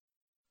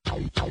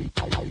Welcome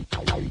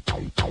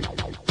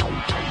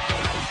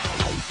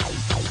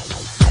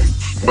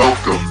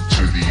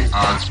to the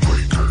Odds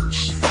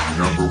Breakers,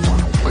 number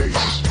one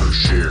place for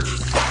shared,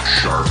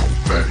 sharp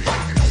betting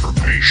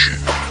information.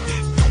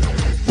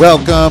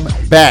 Welcome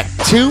back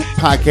to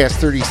podcast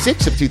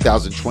 36 of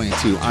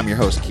 2022. I'm your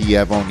host,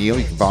 Kiev O'Neill.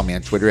 You can follow me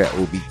on Twitter at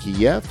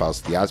OBKiev. Follow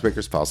us at the Odds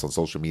Breakers. Follow us on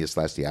social media /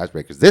 the Odds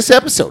Breakers. This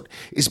episode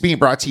is being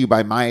brought to you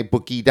by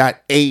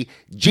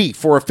mybookie.ag.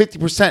 For a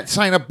 50%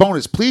 sign-up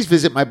bonus, please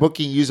visit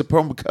mybookie and use the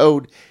promo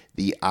code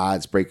The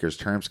Odds Breakers.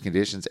 Terms,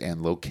 conditions,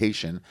 and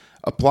location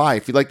apply.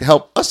 If you'd like to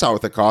help us out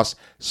with the cost,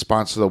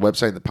 sponsor the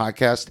website and the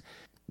podcast,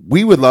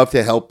 we would love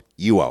to help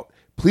you out.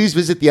 Please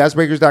visit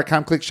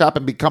theoddsbreakers.com, click shop,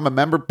 and become a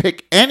member.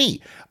 Pick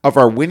any of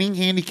our winning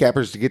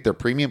handicappers to get their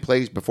premium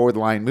plays before the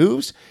line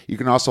moves. You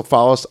can also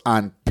follow us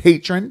on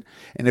Patreon.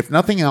 And if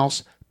nothing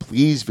else,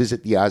 please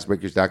visit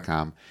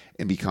theoddsbreakers.com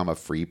and become a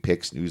free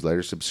picks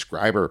newsletter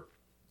subscriber.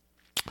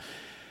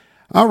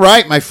 All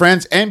right, my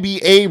friends,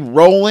 NBA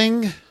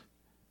rolling,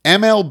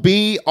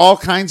 MLB, all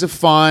kinds of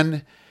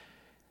fun.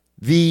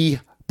 The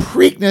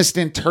Preakness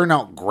didn't turn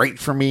out great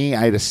for me.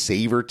 I had a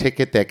saver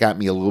ticket that got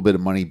me a little bit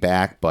of money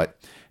back, but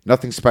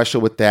nothing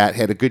special with that.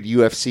 Had a good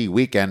UFC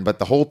weekend, but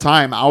the whole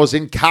time I was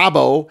in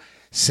Cabo,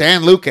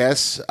 San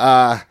Lucas,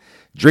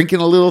 drinking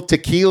a little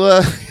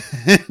tequila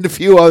and a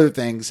few other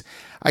things.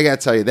 I got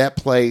to tell you, that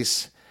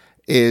place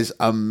is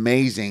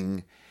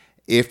amazing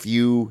if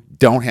you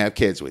don't have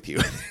kids with you.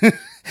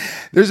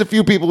 There's a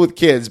few people with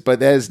kids,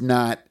 but that is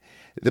not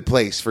the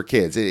place for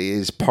kids. It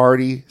is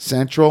party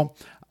central.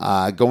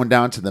 Going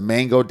down to the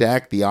Mango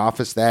Deck, the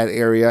office, that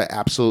area,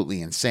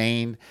 absolutely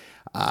insane.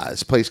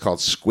 This place called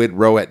Squid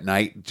Row at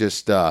night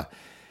just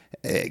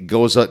it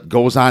goes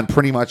on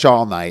pretty much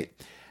all night.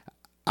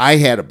 I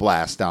had a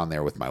blast down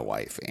there with my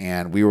wife,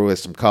 and we were with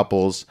some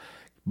couples.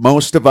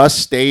 Most of us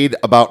stayed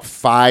about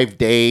 5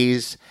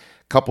 days.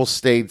 Couple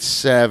stayed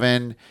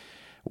 7.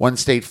 One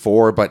stayed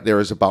 4, but there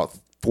was about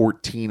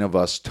 14 of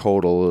us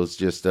total. It was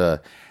just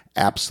a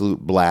absolute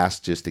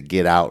blast just to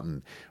get out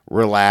and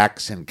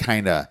relax and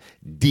kind of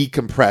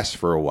decompress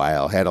for a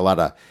while. Had a lot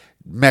of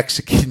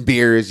Mexican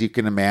beer, as you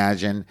can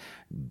imagine.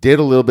 Did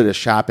a little bit of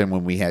shopping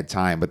when we had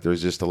time, but there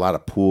was just a lot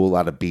of pool, a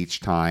lot of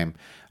beach time,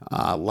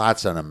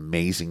 lots of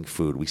amazing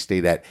food. We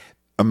stayed at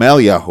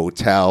Amelia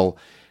Hotel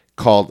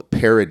called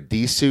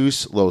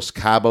Paradisus Los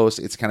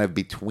Cabos. It's kind of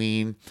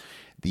between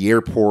the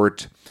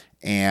airport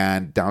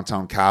and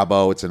downtown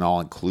Cabo. It's an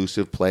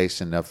all-inclusive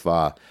place, and if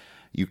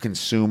you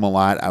consume a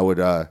lot, I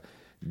would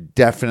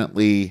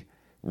definitely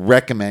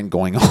recommend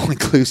going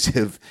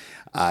all-inclusive.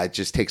 It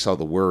just takes all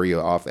the worry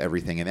off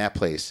everything. And that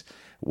place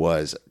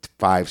was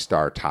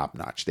 5-star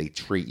top-notch. They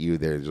treat you.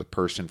 There's a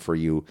person for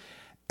you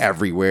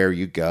everywhere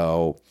you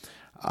go.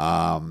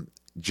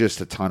 Just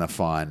a ton of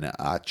fun.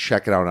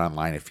 Check it out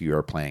online if you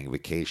are planning a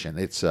vacation.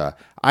 It's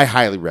I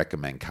highly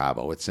recommend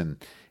Cabo. It's an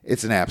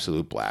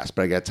absolute blast.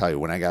 But I got to tell you,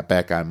 when I got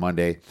back on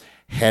Monday,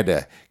 had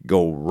to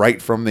go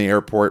right from the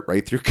airport,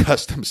 right through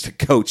customs to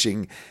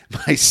coaching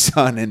my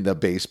son in the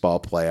baseball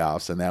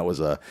playoffs, and that was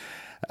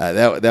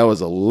that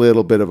was a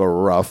little bit of a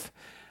rough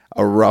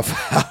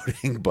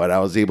outing, but I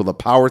was able to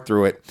power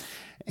through it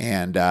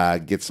and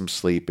get some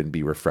sleep and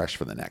be refreshed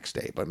for the next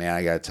day. But man,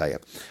 I got to tell you,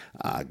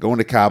 going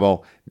to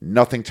Cabo,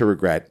 nothing to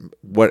regret.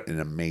 What an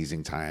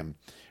amazing time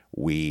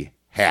we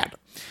had.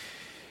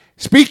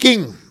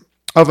 Speaking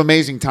of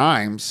amazing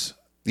times,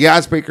 the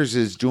Odds Breakers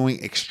is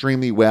doing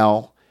extremely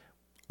well.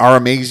 Our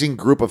amazing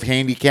group of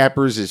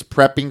handicappers is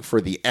prepping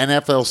for the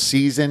NFL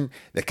season,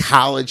 the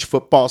college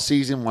football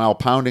season, while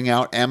pounding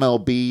out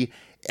MLB,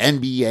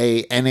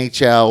 NBA,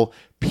 NHL,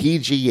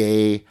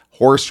 PGA,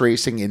 horse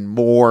racing, and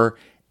more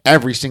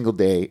every single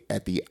day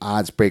at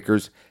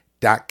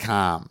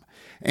theoddsbreakers.com.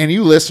 And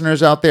you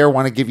listeners out there,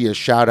 want to give you a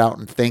shout out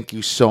and thank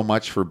you so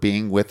much for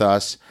being with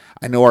us.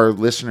 I know our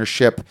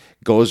listenership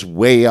goes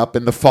way up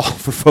in the fall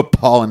for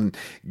football and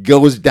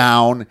goes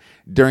down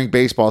during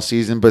baseball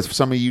season, but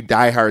some of you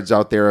diehards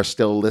out there are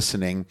still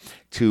listening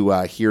to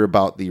hear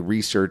about the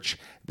research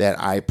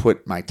that I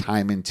put my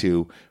time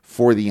into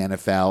for the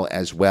NFL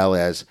as well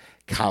as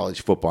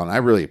college football, and I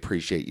really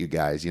appreciate you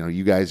guys. You know,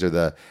 you guys are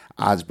the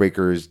Odds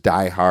Breakers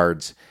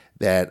diehards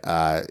that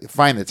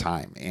find the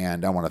time,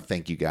 and I want to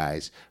thank you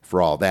guys for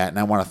all that, and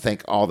I want to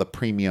thank all the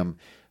premium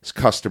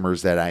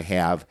customers that I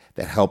have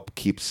that help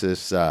keeps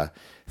this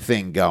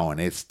thing going.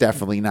 It's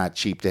definitely not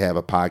cheap to have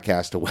a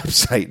podcast, a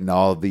website, and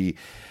all the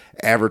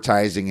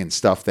advertising and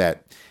stuff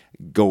that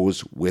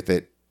goes with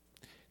it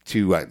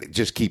to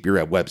just keep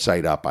your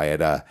website up. I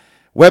had a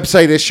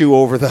website issue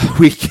over the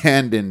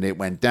weekend, and it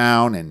went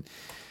down, and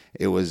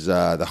it was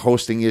the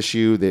hosting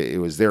issue. It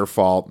was their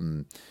fault,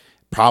 and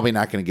probably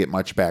not going to get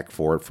much back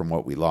for it from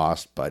what we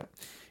lost. But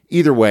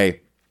either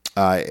way,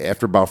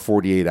 after about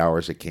 48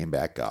 hours, it came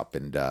back up,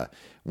 and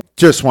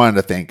just wanted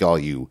to thank all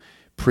you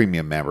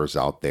premium members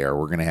out there.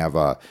 We're going to have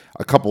a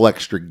couple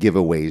extra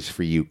giveaways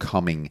for you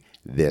coming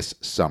this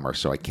summer,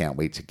 so I can't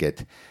wait to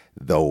get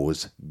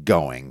those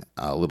going.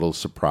 A little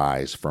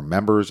surprise for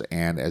members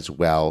and as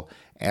well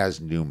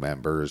as new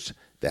members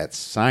that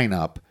sign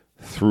up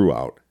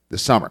throughout the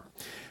summer.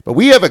 But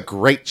we have a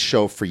great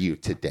show for you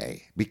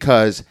today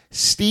because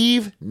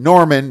Steve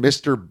Norman,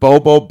 Mr.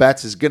 Bobo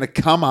Betts, is going to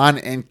come on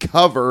and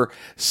cover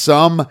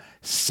some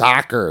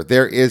soccer.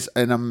 There is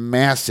a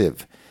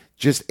massive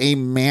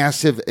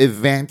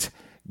event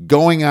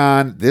going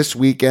on this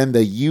weekend,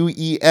 the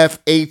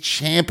UEFA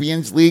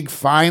Champions League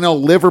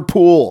final,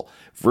 Liverpool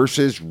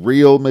versus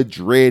Real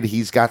Madrid.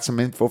 He's got some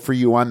info for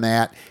you on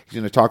that. He's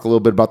going to talk a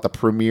little bit about the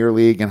Premier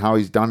League and how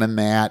he's done in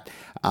that,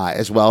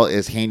 as well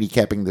as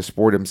handicapping the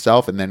sport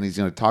himself. And then he's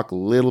going to talk a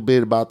little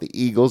bit about the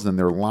Eagles and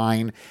their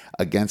line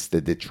against the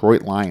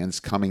Detroit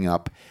Lions coming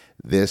up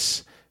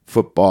this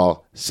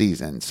football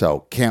season.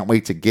 So can't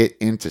wait to get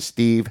into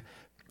Steve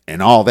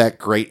and all that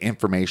great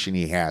information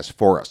he has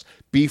for us.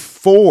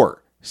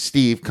 Before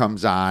Steve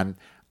comes on,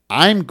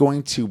 I'm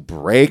going to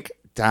break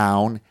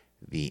down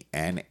the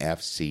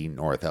NFC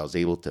North. I was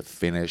able to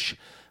finish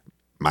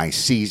my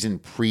season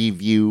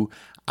preview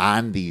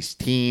on these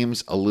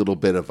teams, a little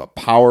bit of a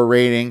power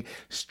rating,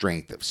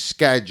 strength of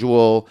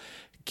schedule,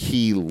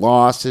 key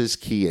losses,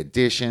 key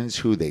additions,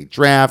 who they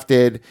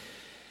drafted,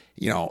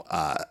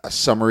 a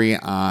summary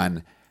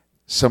on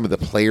some of the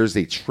players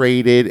they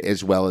traded,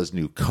 as well as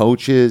new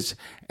coaches.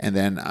 And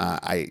then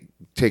I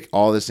take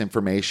all this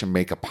information,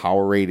 make a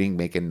power rating,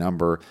 make a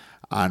number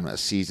on a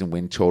season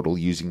win total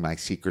using my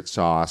secret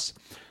sauce.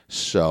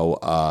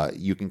 So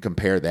you can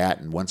compare that,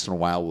 and once in a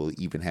while we'll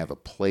even have a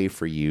play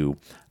for you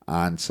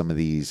on some of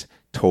these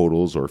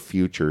totals or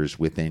futures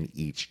within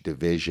each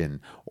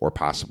division, or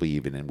possibly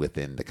even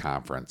within the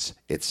conference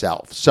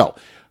itself. So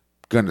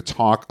going to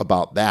talk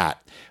about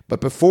that.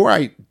 But before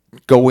I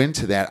go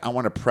into that, I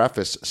want to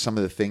preface some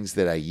of the things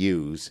that I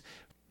use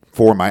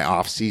for my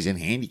off-season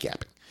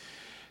handicapping.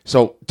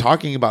 So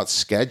talking about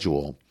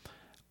schedule,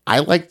 I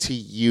like to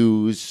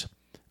use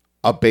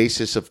a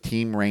basis of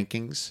team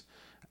rankings,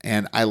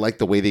 and I like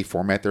the way they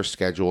format their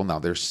schedule. Now,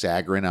 there's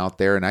Sagarin out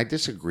there, and I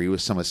disagree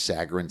with some of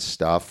Sagarin's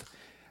stuff.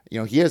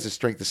 He has a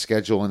strength of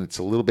schedule, and it's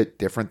a little bit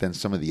different than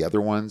some of the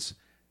other ones.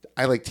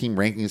 I like team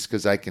rankings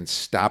because I can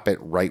stop it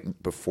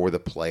right before the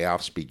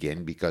playoffs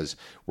begin, because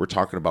we're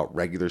talking about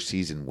regular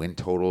season win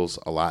totals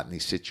a lot in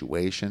these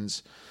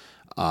situations.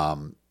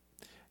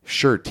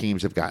 Sure,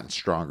 teams have gotten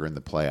stronger in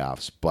the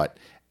playoffs, but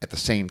at the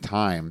same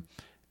time,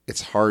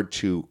 it's hard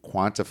to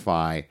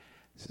quantify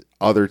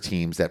other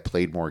teams that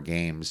played more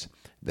games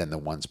than the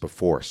ones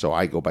before. So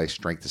I go by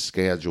strength of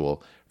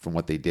schedule from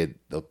what they did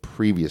the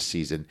previous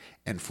season.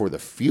 And for the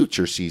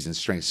future season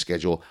strength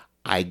schedule,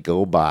 I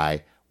go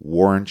by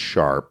Warren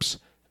Sharp's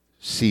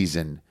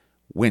season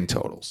win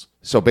totals.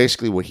 So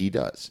basically what he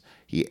does,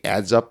 he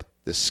adds up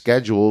the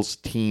schedules,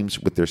 teams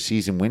with their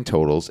season win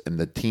totals, and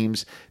the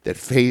teams that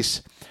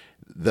face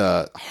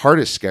the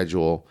hardest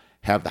schedule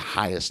have the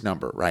highest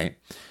number, right?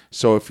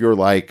 So if you're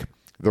like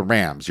the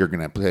Rams, you're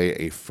going to play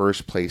a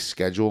first place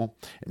schedule,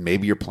 and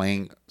maybe you're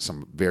playing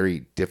some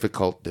very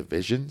difficult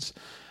divisions.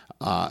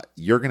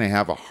 You're going to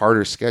have a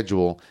harder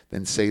schedule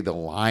than, say, the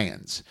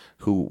Lions,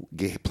 who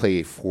play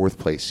a fourth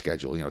place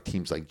schedule.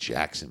 Teams like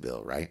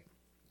Jacksonville, right?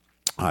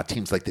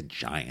 Teams like the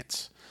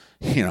Giants,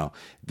 they're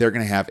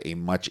going to have a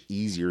much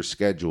easier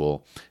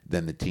schedule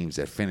than the teams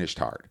that finished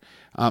hard.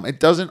 It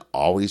doesn't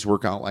always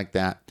work out like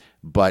that,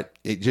 but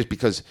it just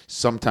because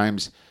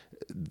sometimes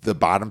the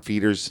bottom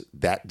feeders,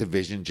 that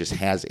division just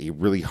has a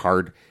really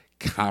hard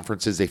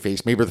conferences they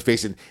face. Maybe they're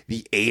facing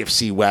the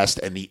AFC West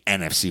and the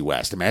NFC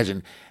West.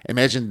 Imagine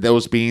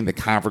those being the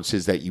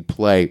conferences that you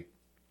play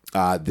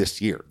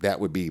this year. That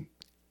would be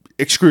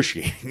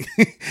excruciating.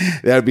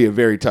 That would be a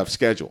very tough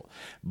schedule.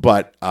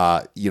 But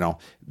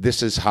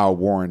this is how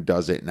Warren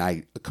does it, and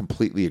I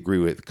completely agree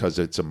with it because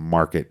it's a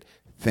market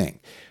thing.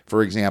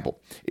 For example,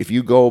 if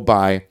you go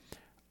by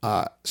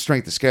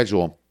strength of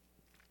schedule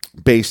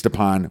based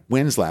upon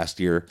wins last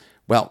year,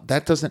 well,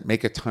 that doesn't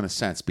make a ton of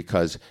sense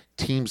because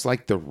teams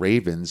like the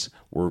Ravens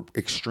were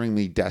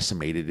extremely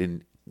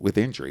decimated with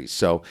injuries.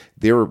 So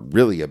they were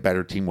really a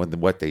better team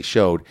than what they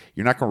showed.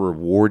 You're not going to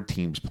reward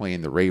teams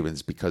playing the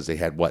Ravens because they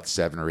had,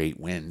 7 or 8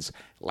 wins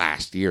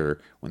last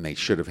year when they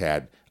should have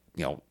had,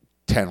 10,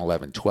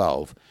 11,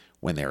 12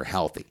 when they were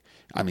healthy.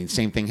 I mean,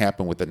 same thing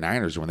happened with the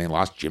Niners when they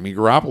lost Jimmy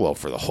Garoppolo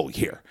for the whole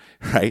year,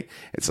 right?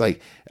 It's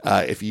like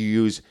if you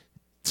use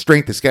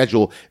strength of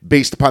schedule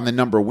based upon the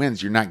number of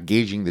wins, you're not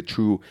gauging the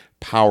true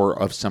power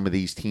of some of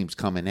these teams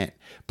coming in.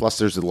 Plus,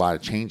 there's a lot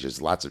of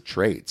changes, lots of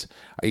trades.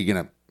 Are you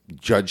going to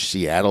judge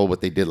Seattle,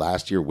 what they did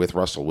last year with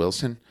Russell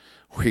Wilson?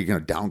 Or are you going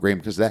to downgrade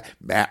because of that?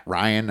 Matt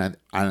Ryan on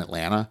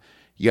Atlanta?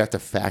 You have to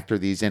factor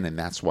these in, and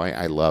that's why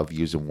I love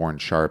using Warren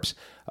Sharp's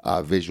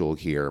visual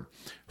here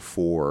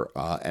for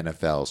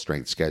NFL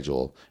strength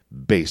schedule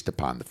based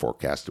upon the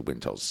forecasted win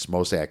totals. It's the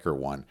most accurate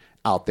one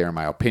out there, in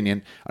my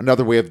opinion.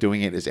 Another way of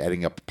doing it is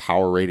adding up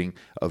power rating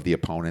of the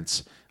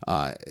opponents.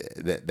 I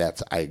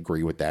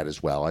agree with that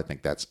as well. I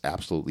think that's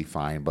absolutely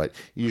fine. But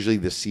usually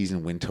the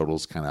season win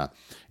totals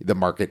the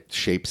market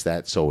shapes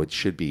that, so it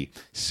should be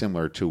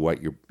similar to what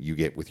you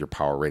get with your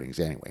power ratings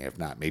anyway. If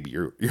not, maybe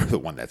you're the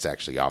one that's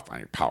actually off on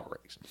your power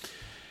ratings.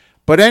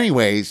 But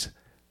anyways,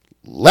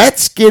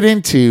 let's get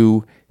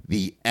into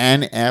the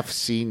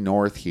NFC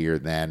North here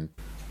then.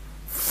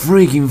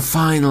 Freaking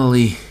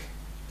finally.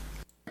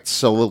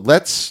 So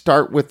let's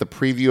start with the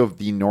preview of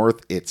the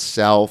North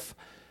itself.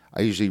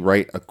 I usually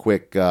write a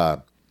quick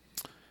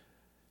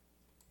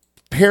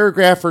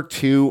paragraph or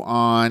two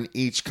on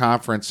each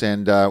conference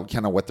and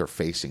kind of what they're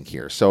facing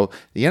here. So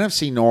the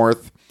NFC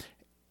North,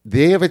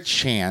 they have a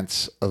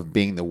chance of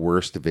being the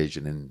worst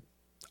division in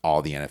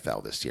all the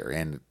NFL this year.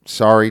 And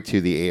sorry to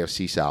the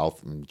AFC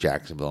South and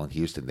Jacksonville and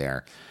Houston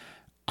there.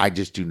 I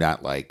just do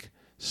not like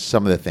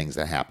some of the things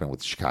that happen with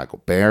the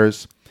Chicago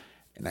Bears.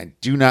 And I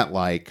do not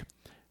like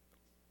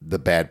the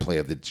bad play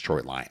of the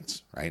Detroit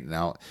Lions. Right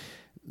now,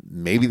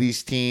 maybe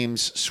these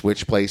teams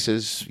switch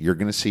places. You're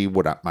going to see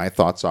what my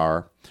thoughts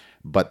are.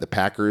 But the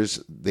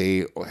Packers,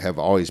 they have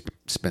always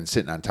been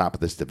sitting on top of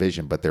this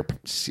division, but their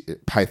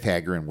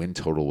Pythagorean win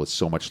total was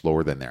so much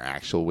lower than their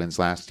actual wins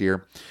last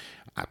year.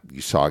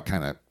 You saw it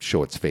kind of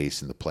show its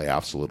face in the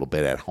playoffs a little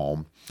bit at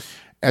home,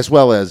 as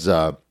well as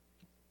the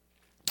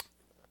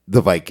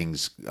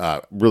Vikings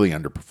really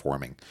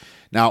underperforming.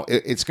 Now,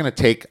 it's going to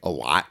take a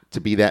lot to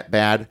be that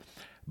bad,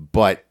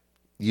 but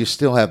you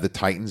still have the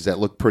Titans that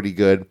look pretty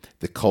good,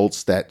 the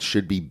Colts that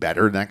should be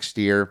better next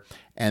year,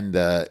 and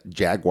the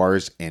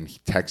Jaguars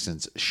and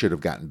Texans should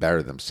have gotten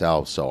better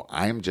themselves. So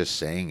I'm just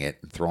saying it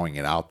and throwing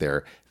it out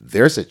there.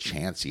 There's a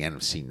chance the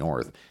NFC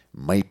North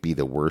might be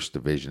the worst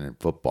division in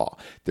football.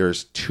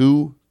 There's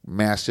 2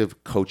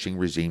 massive coaching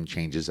regime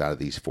changes out of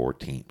these 4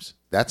 teams.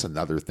 That's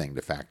another thing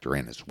to factor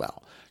in as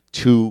well.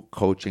 2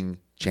 coaching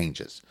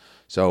changes.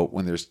 So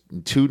when there's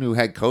 2 new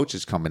head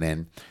coaches coming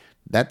in,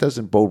 that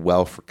doesn't bode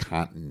well for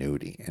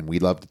continuity. And we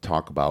love to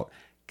talk about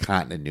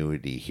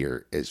continuity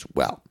here as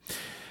well.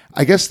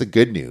 I guess the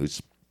good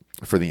news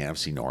for the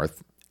NFC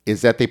North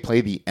is that they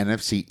play the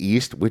NFC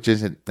East, which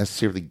isn't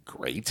necessarily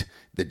great.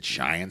 The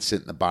Giants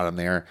sit in the bottom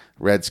there.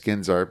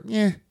 Redskins are,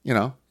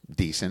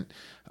 decent.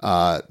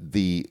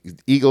 The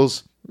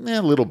Eagles,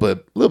 a little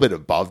bit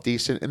above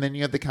decent. And then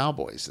you have the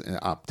Cowboys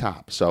up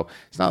top. So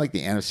it's not like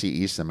the NFC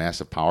East is a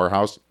massive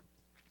powerhouse.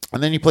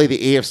 And then you play the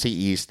AFC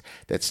East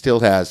that still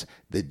has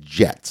the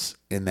Jets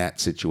in that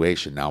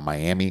situation. Now,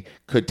 Miami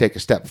could take a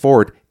step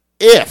forward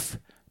if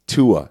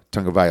Tua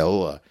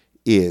Tagovailoa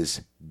is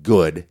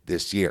good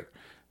this year.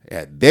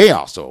 They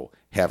also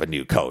have a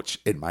new coach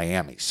in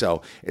Miami.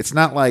 So it's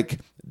not like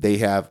they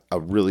have a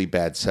really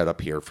bad setup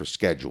here for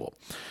schedule.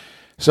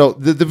 So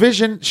the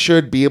division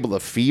should be able to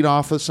feed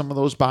off of some of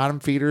those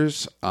bottom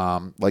feeders,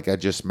 like I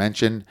just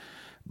mentioned.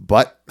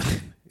 But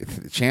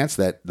the chance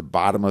that the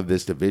bottom of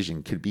this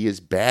division could be as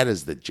bad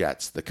as the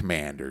Jets, the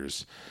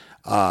Commanders,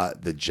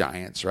 the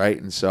Giants,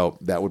 right? And so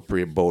that would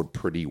bode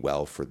pretty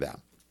well for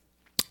them.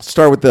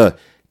 Start with the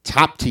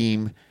top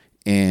team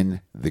in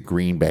the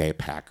Green Bay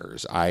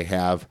Packers. I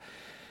have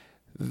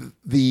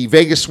the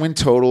Vegas win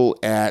total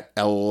at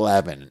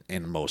 11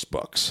 in most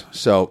books.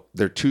 So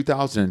their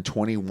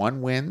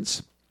 2021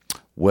 wins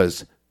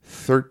was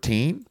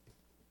 13.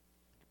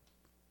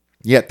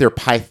 Yet their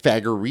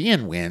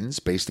Pythagorean wins,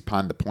 based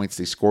upon the points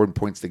they scored and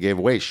points they gave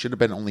away, should have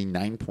been only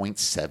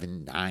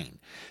 9.79.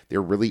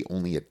 They're really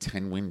only a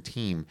 10-win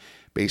team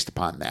based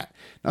upon that.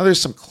 Now, there's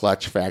some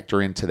clutch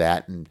factor into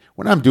that. And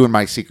when I'm doing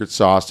my secret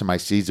sauce and my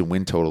season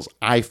win totals,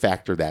 I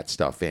factor that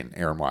stuff in.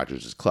 Aaron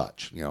Rodgers is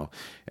clutch.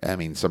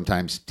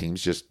 Sometimes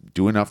teams just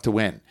do enough to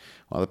win.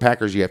 Well, the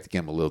Packers, you have to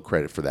give them a little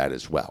credit for that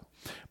as well.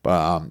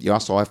 But you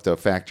also have to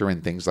factor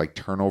in things like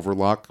turnover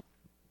luck,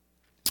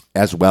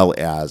 as well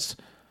as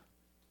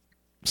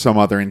some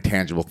other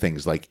intangible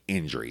things like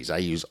injuries. I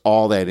use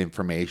all that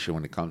information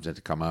when it comes in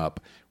to come up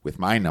with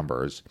my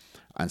numbers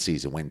on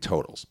season win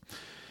totals.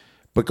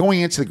 But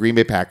going into the Green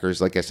Bay Packers,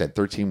 like I said,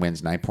 13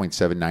 wins,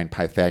 9.79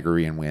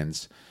 Pythagorean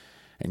wins.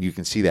 And you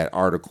can see that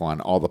article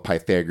on all the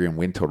Pythagorean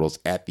win totals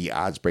at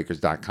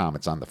theoddsbreakers.com.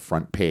 It's on the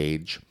front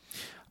page.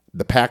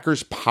 The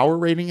Packers' power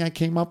rating I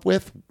came up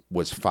with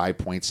was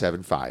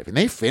 5.75. And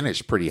they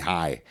finished pretty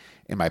high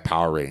in my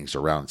power ratings,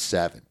 around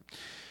 7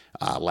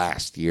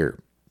 last year.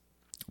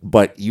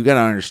 But you got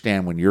to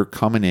understand, when you're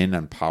coming in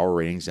on power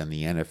ratings in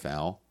the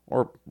NFL,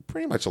 or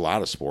pretty much a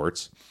lot of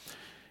sports,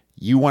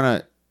 you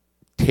want to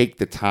take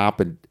the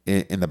top and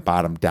the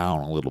bottom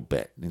down a little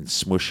bit and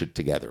smush it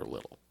together a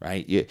little,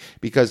 right?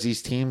 Because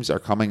these teams are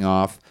coming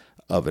off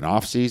of an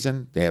off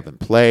season. They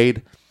haven't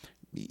played.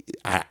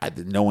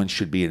 No one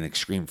should be an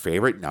extreme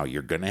favorite. Now,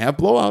 you're going to have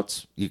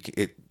blowouts.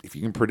 If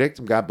you can predict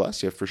them, God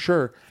bless you, for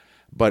sure.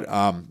 But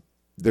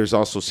there's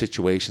also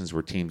situations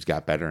where teams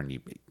got better and you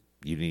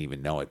didn't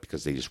even know it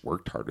because they just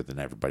worked harder than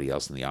everybody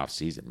else in the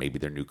offseason. Maybe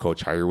their new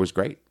coach hire was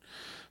great.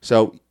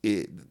 So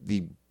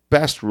the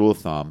best rule of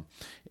thumb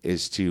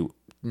is to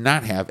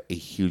not have a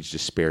huge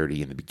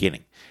disparity in the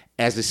beginning.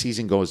 As the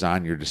season goes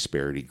on, your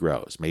disparity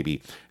grows.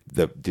 Maybe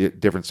the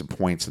difference in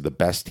points of the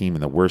best team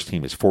and the worst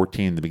team is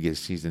 14 in the beginning of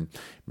the season.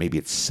 Maybe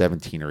it's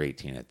 17 or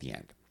 18 at the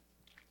end.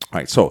 All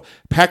right, so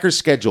Packers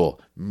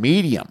schedule,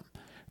 medium.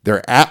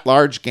 Their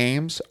at-large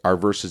games are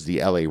versus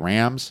the LA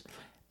Rams,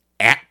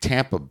 at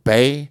Tampa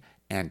Bay,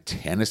 and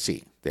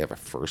Tennessee. They have a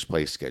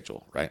first-place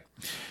schedule, right?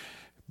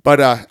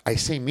 But I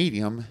say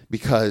medium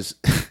because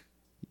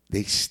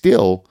they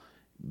still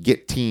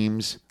get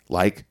teams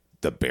like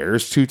the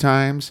Bears 2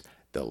 times,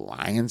 the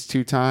Lions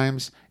 2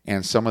 times,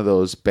 and some of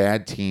those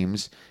bad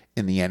teams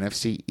in the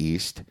NFC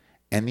East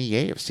and the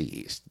AFC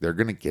East. They're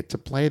going to get to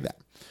play them.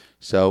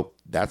 So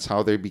that's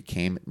how they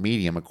became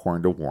medium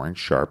according to Warren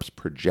Sharp's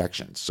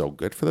projections. So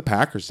good for the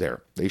Packers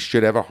there. They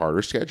should have a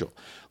harder schedule.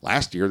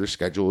 Last year, their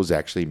schedule was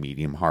actually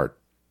medium hard.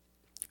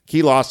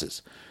 Key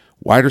losses: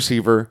 wide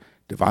receiver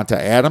Devonta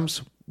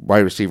Adams,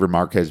 wide receiver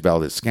Marquez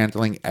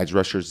Valdez-Scantling, edge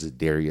rusher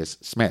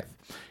Zadarius Smith,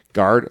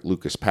 guard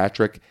Lucas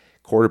Patrick,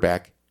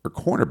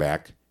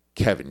 cornerback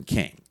Kevin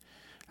King.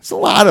 That's a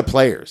lot of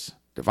players.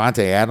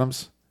 Devonta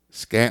Adams,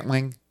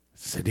 Scantling,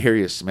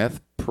 Zadarius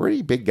Smith,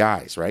 pretty big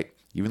guys, right?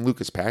 Even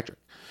Lucas Patrick.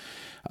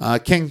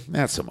 King,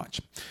 not so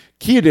much.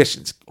 Key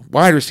additions: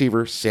 wide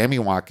receiver Sammy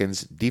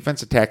Watkins,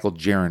 defensive tackle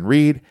Jaron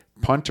Reed,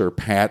 punter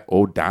Pat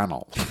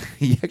O'Donnell.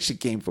 He actually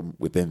came from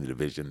within the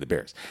division, the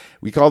Bears.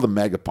 We call him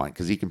Mega Punt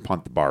because he can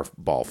punt the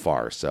ball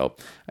far. So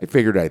I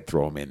figured I'd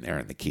throw him in there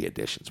in the key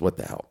additions. What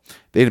the hell?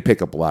 They didn't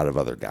pick up a lot of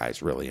other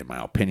guys, really, in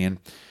my opinion,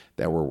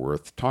 that were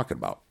worth talking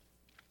about.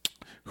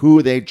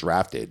 Who they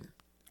drafted.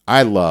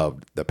 I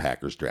loved the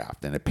Packers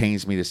draft, and it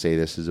pains me to say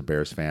this as a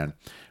Bears fan,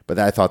 but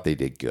I thought they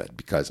did good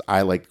because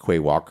I like Quay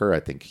Walker. I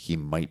think he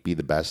might be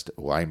the best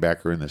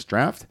linebacker in this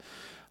draft.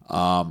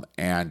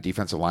 And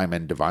defensive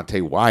lineman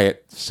Devontae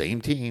Wyatt,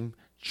 same team,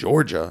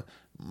 Georgia,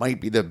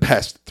 might be the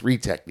best 3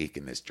 technique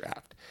in this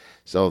draft.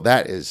 So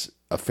that is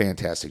a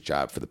fantastic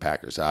job for the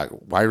Packers.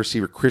 Wide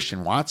receiver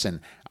Christian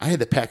Watson, I had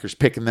the Packers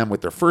picking them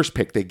with their first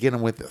pick. They get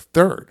him with the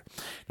 3rd.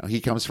 Now, he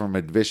comes from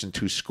a Division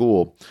II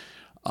school,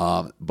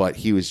 but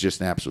he was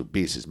just an absolute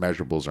beast. His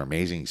measurables are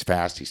amazing. He's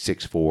fast. He's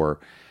 6'4".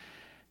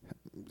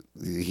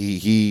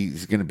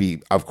 He's going to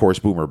be, of course,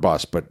 boom or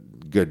bust,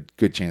 but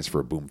good chance for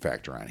a boom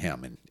factor on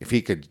him. And if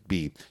he could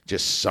be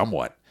just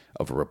somewhat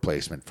of a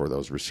replacement for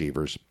those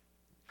receivers,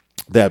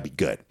 that'd be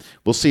good.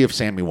 We'll see if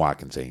Sammy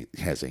Watkins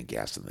has any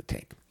gas in the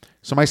tank.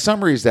 So my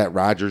summary is that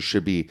Rodgers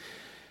should be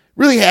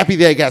really happy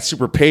that he got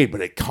super paid,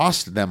 but it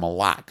costed them a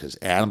lot because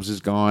Adams is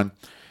gone,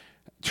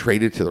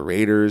 traded to the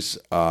Raiders,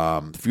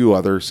 a few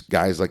other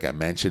guys like I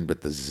mentioned,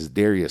 but the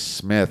Zadarius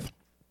Smith,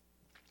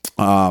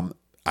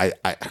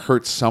 I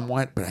hurt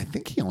somewhat, but I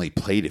think he only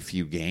played a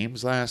few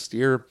games last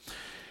year.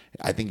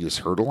 I think he was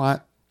hurt a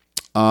lot.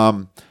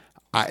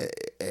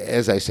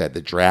 As I said,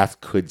 the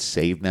draft could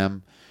save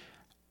them.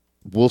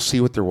 We'll see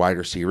what their wide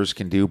receivers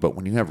can do, but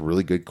when you have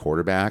really good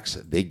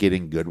quarterbacks, they get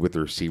in good with the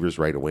receivers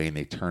right away, and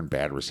they turn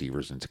bad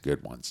receivers into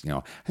good ones.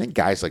 I think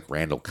guys like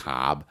Randall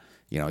Cobb,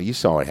 you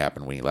saw what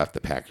happened when he left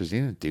the Packers. He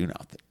didn't do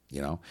nothing.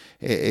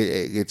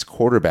 It's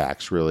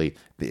quarterbacks, really.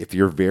 If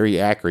you're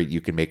very accurate, you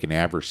can make an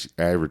average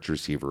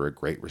receiver a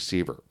great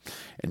receiver.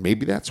 And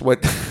maybe that's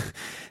what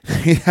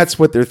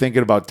they're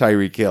thinking about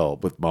Tyreek Hill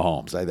with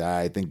Mahomes.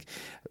 I think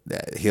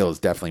that Hill is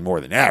definitely more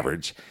than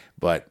average,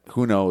 but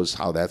who knows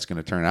how that's going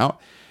to turn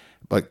out.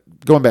 But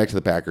going back to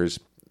the Packers,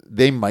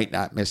 they might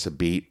not miss a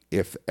beat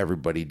if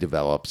everybody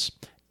develops.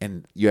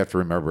 And you have to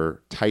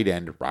remember, tight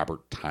end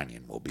Robert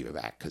Tonyan will be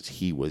back because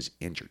he was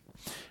injured.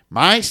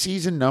 My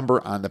season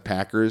number on the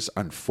Packers,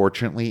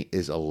 unfortunately,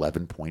 is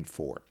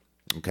 11.4.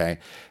 Okay,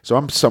 so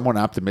I'm somewhat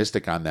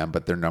optimistic on them,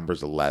 but their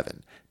number's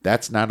 11.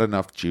 That's not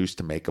enough juice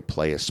to make a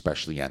play,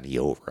 especially on the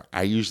over.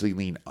 I usually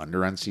lean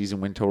under on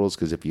season win totals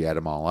because if you add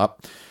them all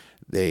up,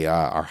 they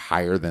are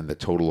higher than the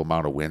total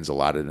amount of wins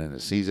allotted in a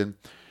season.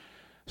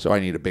 So I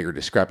need a bigger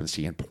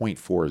discrepancy, and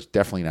 0.4 is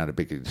definitely not a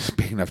big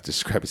enough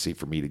discrepancy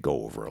for me to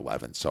go over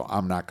 11. So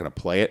I'm not going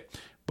to play it.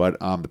 But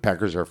the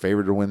Packers are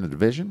favored to win the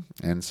division,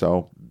 and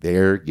so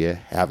there you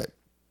have it.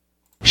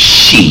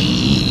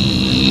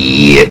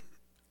 Shit.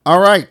 All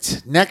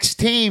right, next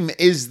team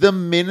is the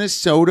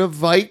Minnesota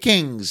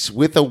Vikings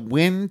with a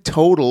win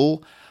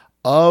total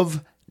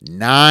of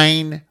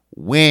 9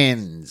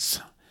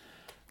 wins.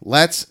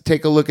 Let's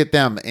take a look at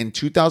them. In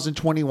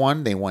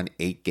 2021, they won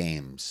 8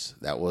 games.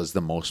 That was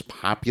the most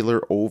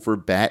popular over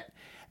bet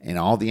in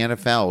all the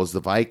NFL was the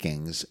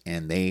Vikings,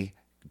 and they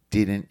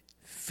didn't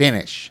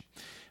finish.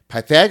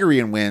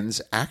 Pythagorean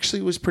wins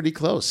actually was pretty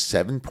close,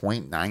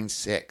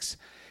 7.96.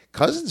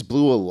 Cousins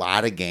blew a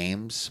lot of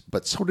games,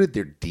 but so did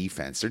their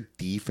defense. Their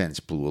defense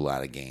blew a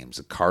lot of games.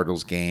 The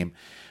Cardinals game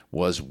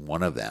was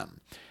one of them.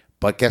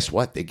 But guess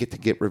what? They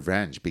get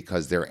revenge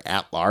because their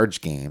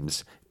at-large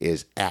games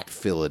is at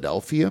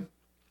Philadelphia,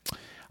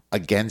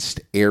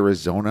 against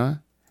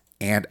Arizona,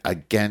 and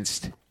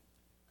against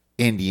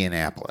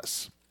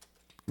Indianapolis.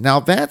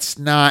 Now, that's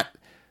not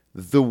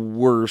the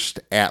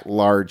worst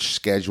at-large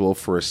schedule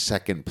for a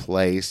second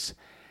place.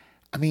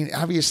 I mean,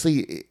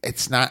 obviously,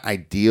 it's not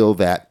ideal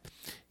that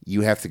you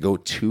have to go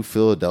to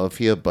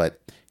Philadelphia, but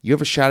you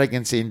have a shot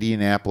against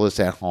Indianapolis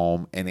at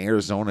home, and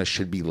Arizona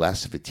should be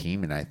less of a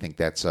team, and I think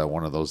that's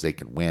one of those they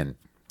can win.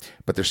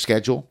 But their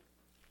schedule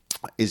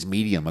is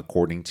medium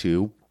according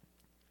to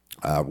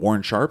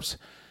Warren Sharp's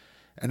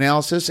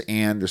analysis,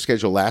 and their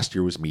schedule last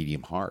year was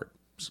medium hard.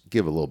 So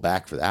give a little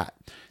back for that.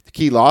 The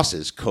key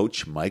losses,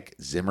 coach Mike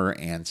Zimmer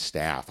and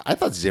staff. I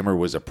thought Zimmer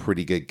was a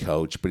pretty good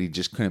coach, but he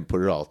just couldn't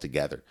put it all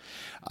together.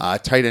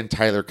 Tight end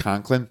Tyler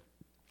Conklin,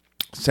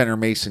 center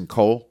Mason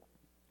Cole,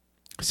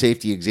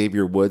 safety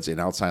Xavier Woods, and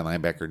outside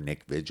linebacker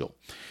Nick Vigil.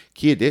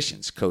 Key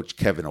additions, coach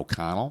Kevin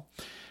O'Connell,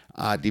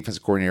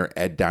 defensive coordinator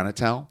Ed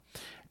Donatel,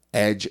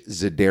 edge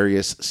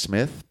Zadarius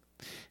Smith,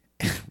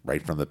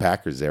 right from the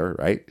Packers there,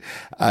 right?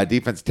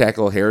 Defense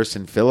tackle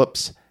Harrison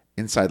Phillips,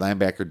 inside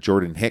linebacker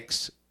Jordan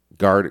Hicks,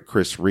 guard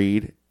Chris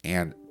Reed,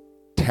 and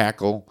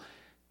tackle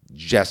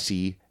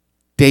Jesse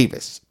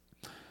Davis.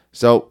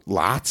 So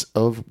lots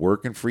of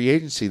work in free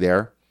agency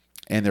there.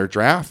 And their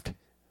draft,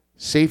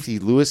 safety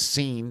Lewis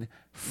Seen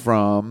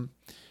from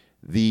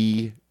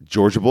the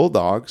Georgia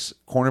Bulldogs,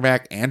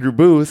 cornerback Andrew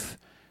Booth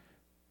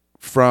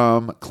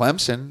from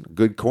Clemson,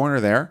 good corner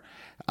there,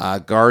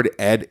 guard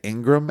Ed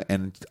Ingram,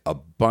 and a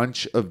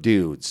bunch of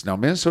dudes. Now,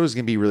 Minnesota's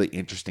going to be a really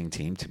interesting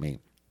team to me.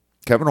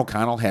 Kevin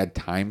O'Connell had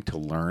time to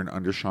learn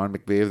under Sean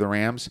McVay of the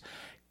Rams.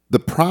 The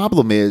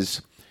problem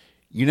is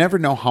you never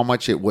know how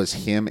much it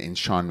was him and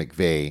Sean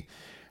McVay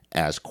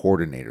as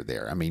coordinator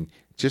there. I mean,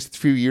 just a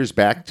few years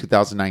back,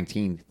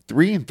 2019,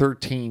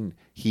 3-13,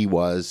 he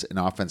was an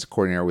offensive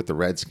coordinator with the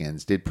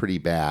Redskins, did pretty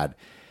bad.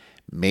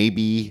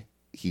 Maybe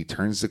he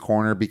turns the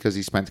corner because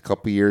he spent a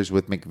couple years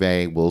with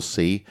McVay. We'll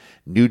see.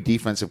 New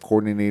defensive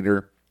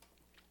coordinator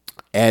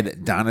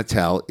Ed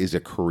Donatel is a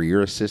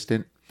career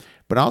assistant,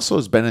 but also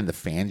has been in the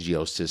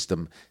Fangio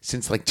system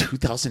since like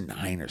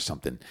 2009 or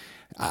something.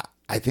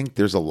 I think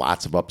there's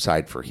lots of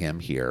upside for him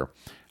here,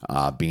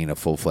 being a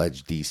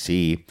full-fledged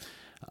DC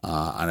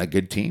on a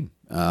good team.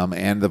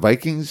 And the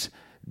Vikings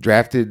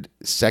drafted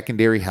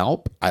secondary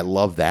help. I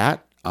love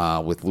that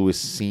with Lewis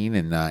Seen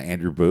and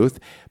Andrew Booth.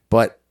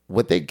 But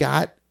what they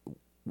got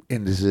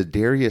in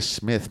Zadarius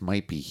Smith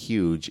might be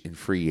huge in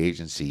free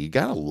agency. You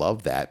got to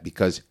love that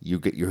because you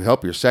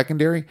help your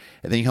secondary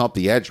and then you help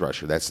the edge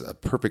rusher. That's a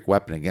perfect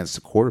weapon against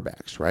the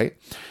quarterbacks, right?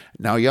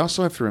 Now, you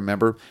also have to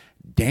remember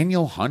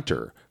Daniel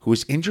Hunter, who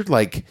was injured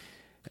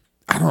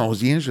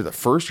was he injured the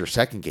first or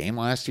second game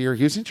last year?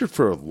 He was injured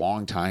for a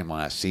long time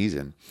last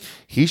season.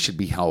 He should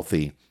be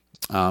healthy,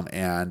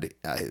 and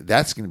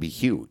that's going to be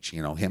huge,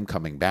 him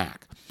coming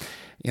back.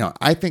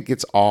 I think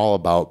it's all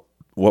about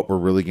what we're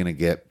really going to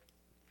get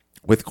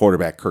with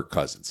quarterback Kirk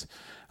Cousins.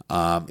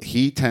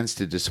 He tends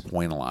to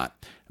disappoint a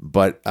lot,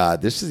 but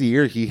this is the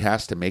year he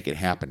has to make it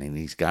happen, and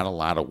he's got a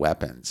lot of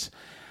weapons.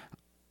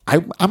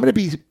 I'm going to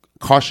be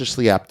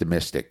cautiously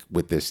optimistic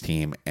with this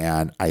team,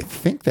 and I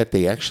think that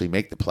they actually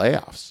make the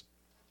playoffs.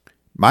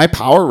 My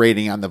power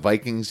rating on the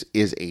Vikings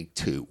is a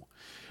 2,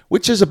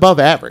 which is above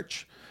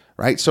average,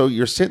 right? So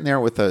you're sitting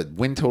there with a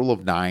win total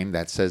of 9.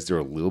 That says they're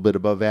a little bit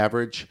above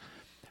average.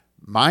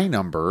 My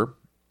number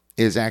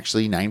is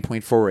actually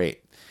 9.48.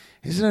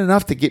 Is it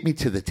enough to get me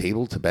to the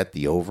table to bet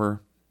the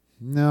over?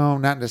 No,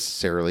 not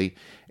necessarily.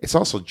 It's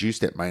also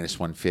juiced at minus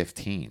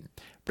 115.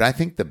 But I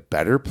think the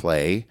better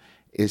play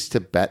is to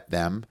bet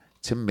them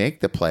to make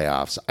the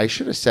playoffs. I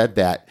should have said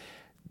that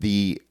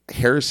the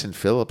Harrison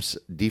Phillips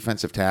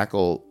defensive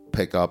tackle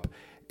pickup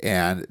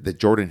and the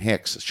Jordan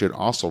Hicks should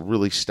also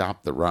really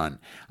stop the run.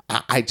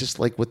 I just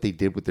like what they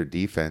did with their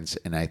defense,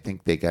 and I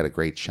think they got a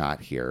great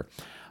shot here.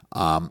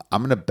 I'm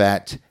going to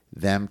bet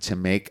them to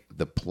make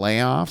the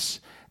playoffs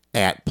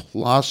at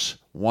plus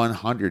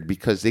 100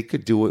 because they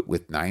could do it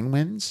with 9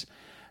 wins.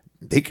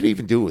 They could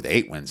even do it with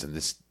 8 wins in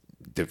this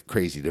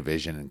crazy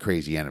division and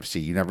crazy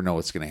NFC. You never know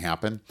what's going to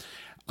happen.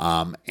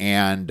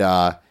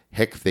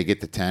 Heck, if they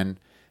get to 10,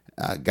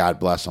 God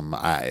bless them.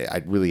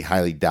 I really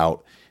highly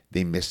doubt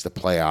they miss the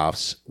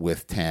playoffs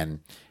with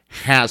 10.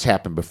 Has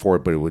happened before,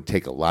 but it would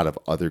take a lot of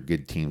other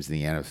good teams in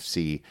the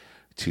NFC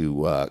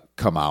to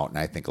come out, and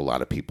I think a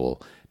lot of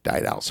people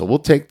died out. So we'll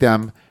take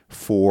them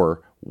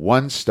for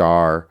 1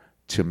 star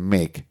to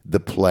make the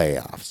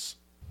playoffs.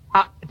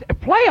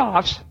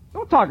 Playoffs?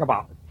 Don't talk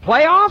about it.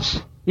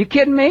 Playoffs? You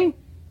kidding me?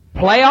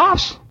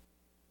 Playoffs?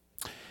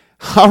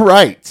 All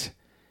right.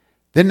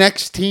 The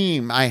next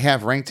team I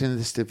have ranked in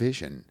this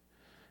division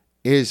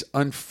is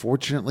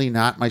unfortunately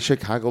not my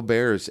Chicago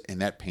Bears,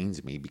 and that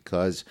pains me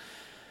because,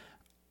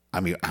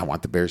 I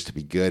want the Bears to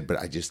be good, but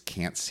I just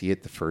can't see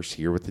it the first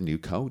year with the new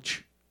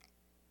coach.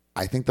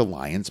 I think the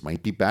Lions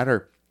might be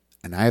better,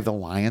 and I have the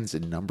Lions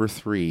in number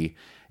 3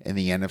 in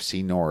the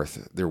NFC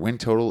North. Their win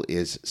total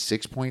is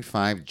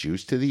 6.5,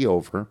 juice to the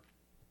over.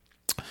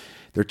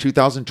 Their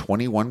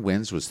 2021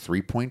 wins was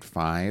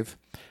 3.5,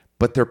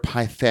 but their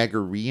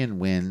Pythagorean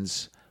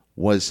wins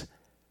was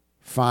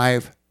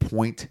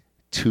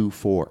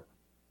 5.24.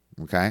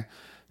 Okay?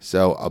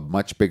 So a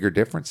much bigger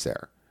difference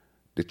there.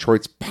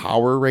 Detroit's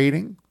power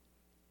rating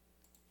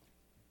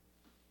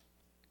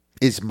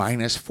is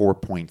minus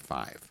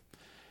 4.5.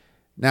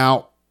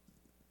 Now,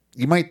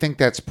 you might think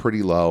that's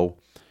pretty low,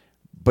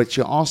 but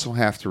you also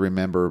have to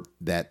remember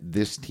that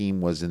this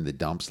team was in the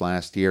dumps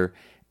last year,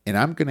 and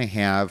I'm going to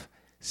have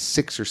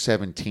 6 or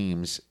 7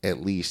 teams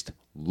at least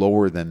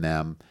lower than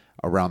them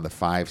around the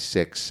 5,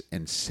 6,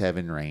 and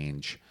 7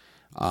 range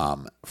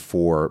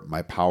for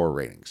my power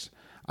ratings.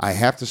 I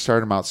have to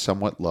start them out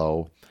somewhat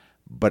low,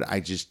 but I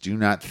just do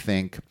not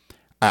think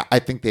 – I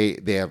think they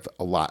have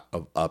a lot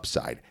of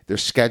upside. Their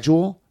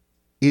schedule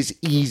is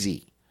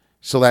easy,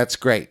 so that's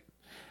great.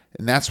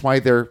 And that's why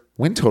their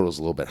win total is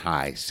a little bit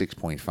high,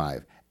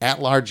 6.5.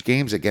 At-large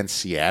games against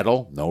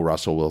Seattle, no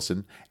Russell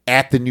Wilson.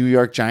 At the New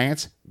York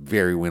Giants,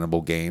 very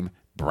winnable game.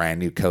 Brand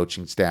new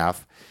coaching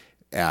staff.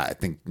 I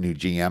think new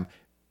GM.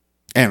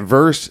 And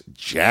versus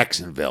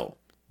Jacksonville,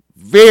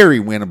 very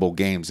winnable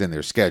games in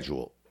their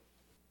schedule.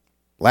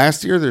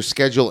 Last year, their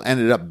schedule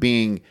ended up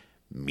being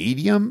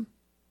medium.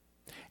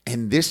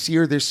 And this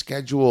year, their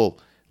schedule,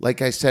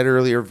 like I said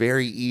earlier,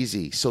 very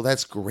easy. So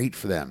that's great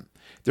for them.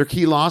 Their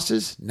key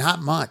losses,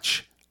 not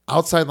much.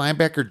 Outside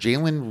linebacker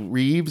Jalen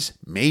Reeves,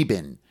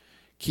 Mabin.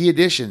 Key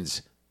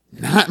additions,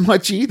 not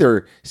much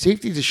either.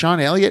 Safety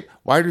Deshaun Elliott,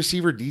 wide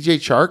receiver DJ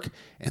Chark,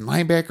 and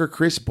linebacker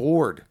Chris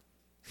Board.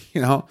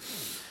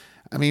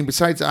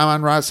 Besides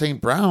Amon-Ra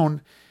St.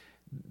 Brown,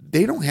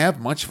 they don't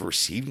have much of a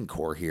receiving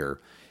core here.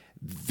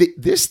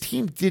 This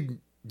team did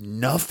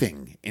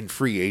nothing in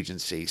free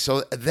agency,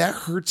 so that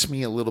hurts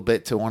me a little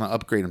bit to want to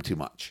upgrade them too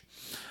much.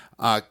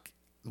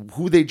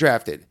 Who they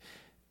drafted?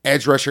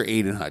 Edge rusher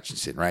Aiden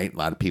Hutchinson, right? A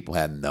lot of people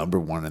had number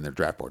 1 in their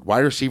draft board.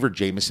 Wide receiver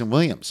Jamison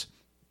Williams.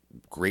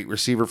 Great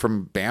receiver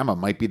from Bama.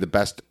 Might be the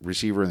best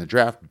receiver in the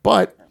draft,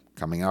 but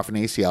coming off an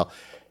ACL.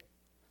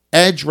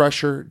 Edge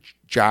rusher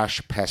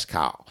Josh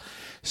Pascal.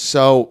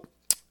 So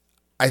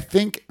I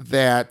think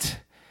that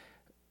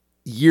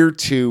year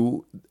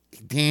 2,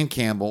 Dan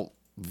Campbell,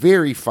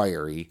 very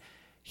fiery.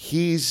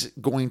 He's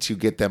going to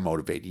get them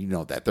motivated. You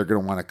know that. They're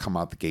going to want to come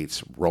out the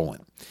gates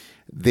rolling.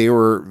 They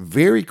were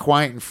very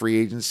quiet in free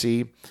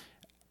agency,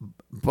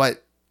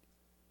 but,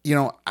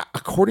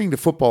 according to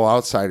Football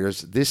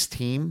Outsiders, this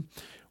team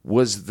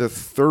was the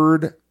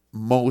 3rd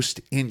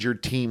most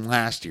injured team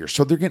last year.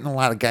 So they're getting a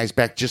lot of guys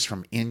back just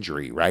from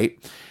injury, right?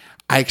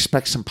 I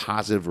expect some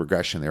positive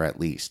regression there at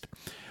least.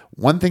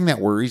 One thing that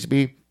worries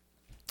me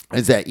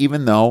is that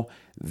even though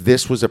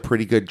this was a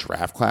pretty good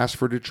draft class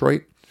for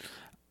Detroit,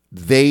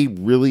 they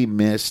really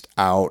missed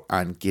out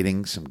on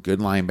getting some good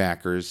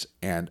linebackers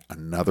and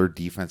another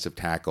defensive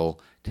tackle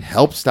to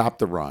help stop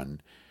the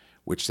run,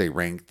 which they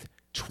ranked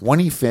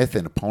 25th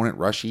in opponent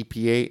rush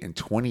EPA and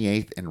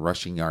 28th in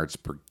rushing yards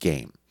per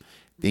game.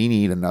 They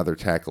need another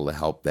tackle to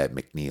help that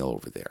McNeil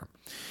over there.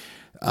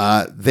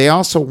 They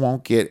also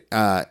won't get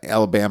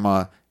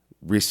Alabama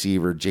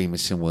receiver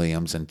Jamison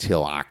Williams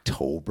until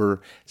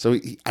October. So,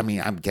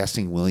 I'm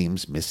guessing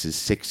Williams misses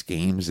 6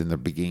 games in the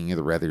beginning of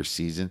the regular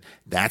season.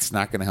 That's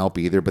not going to help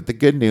either. But the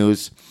good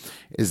news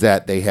is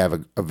that they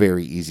have a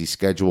very easy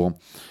schedule.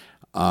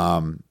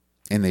 And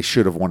they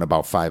should have won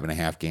about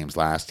 5.5 games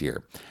last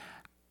year.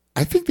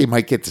 I think they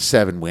might get to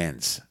 7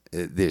 wins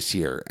this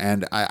year.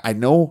 And I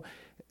know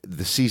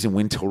the season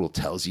win total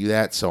tells you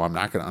that, so I'm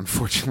not going to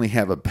unfortunately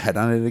have a bet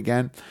on it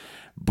again.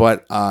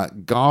 But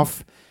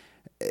Goff,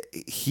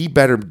 he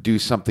better do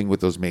something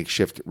with those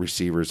makeshift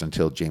receivers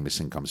until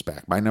Jameson comes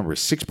back. My number is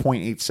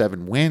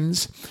 6.87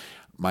 wins.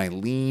 My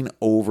lean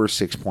over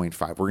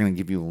 6.5. We're going to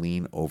give you a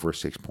lean over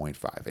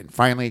 6.5. And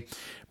finally,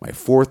 my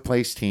 4th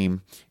place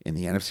team in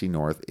the NFC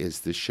North is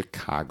the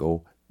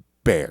Chicago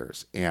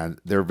Bears. And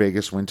their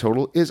Vegas win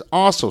total is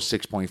also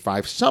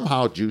 6.5,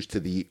 somehow juiced to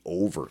the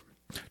over.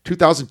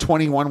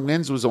 2021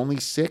 wins was only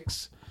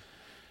 6.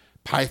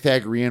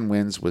 Pythagorean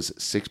wins was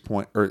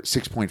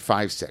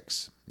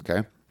 6.56.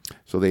 Okay,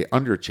 so they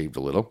underachieved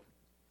a little.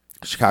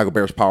 Chicago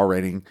Bears power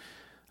rating,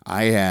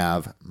 I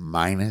have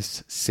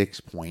minus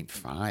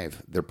 6.5.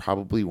 They're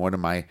probably one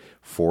of my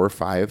 4 or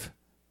 5,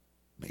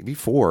 maybe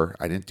 4.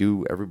 I didn't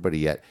do everybody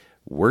yet.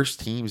 Worst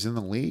teams in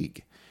the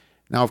league.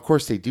 Now, of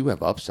course, they do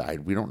have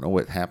upside. We don't know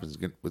what's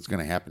going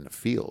to happen to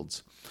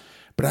Fields,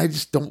 but I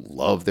just don't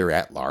love their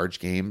at-large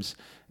games.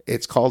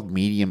 It's called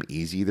medium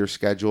easy, their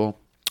schedule.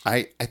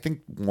 I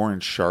think Warren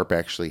Sharp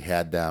actually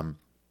had them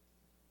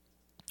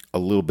a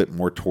little bit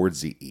more towards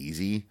the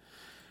easy,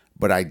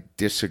 but I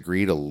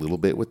disagreed a little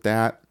bit with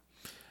that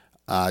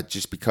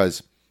just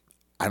because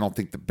I don't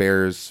think the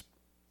Bears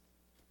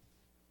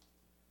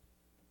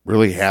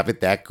really have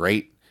it that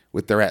great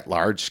with their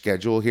at-large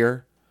schedule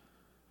here,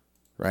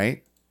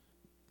 right?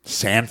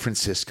 San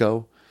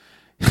Francisco.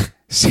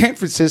 San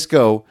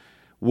Francisco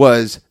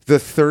was the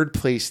 3rd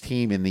place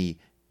team in the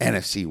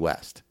NFC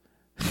West.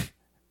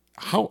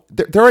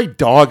 They're like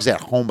dogs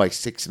at home by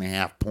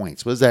 6.5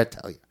 points. What does that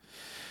tell you?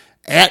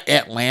 At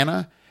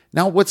Atlanta.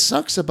 Now, what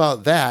sucks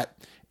about that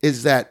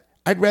is that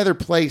I'd rather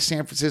play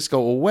San Francisco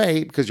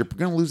away because you're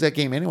going to lose that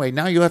game anyway.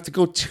 Now you have to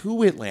go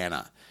to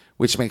Atlanta,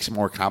 which makes it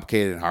more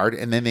complicated and hard.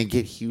 And then they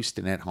get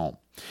Houston at home.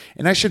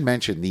 And I should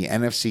mention the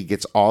NFC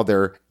gets all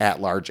their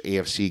at-large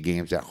AFC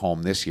games at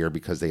home this year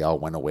because they all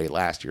went away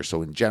last year.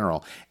 So in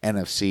general,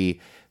 NFC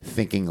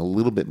thinking a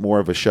little bit more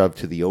of a shove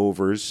to the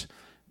overs.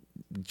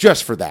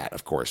 Just for that,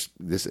 of course,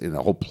 this in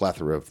a whole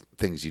plethora of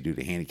things you do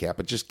to handicap,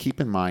 but just keep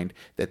in mind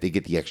that they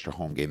get the extra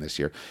home game this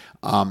year.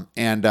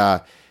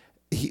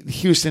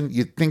 Houston,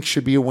 you'd think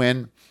should be a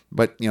win,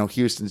 but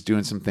Houston's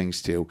doing some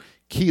things too.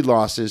 Key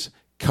losses: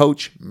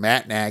 Coach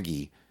Matt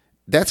Nagy.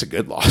 That's a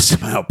good loss in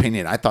my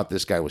opinion. I thought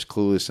this guy was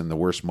clueless and the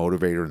worst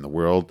motivator in the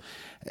world.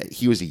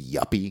 He was a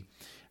yuppie.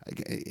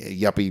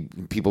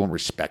 yuppie. People don't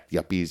respect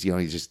yuppies.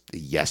 He's just a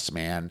yes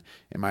man,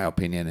 in my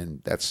opinion,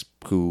 and that's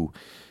who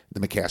the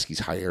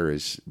McCaskies hire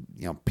is.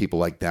 People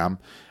like them.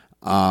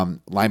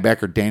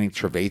 Linebacker Danny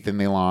Trevathan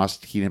they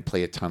lost. He didn't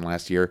play a ton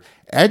last year.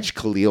 Edge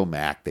Khalil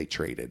Mack they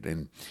traded,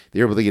 and they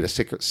were able to get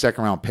a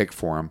second round pick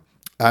for him.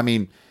 I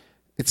mean,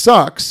 it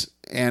sucks,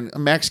 and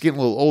Mack's getting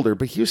a little older,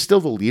 but he was still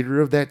the leader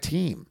of that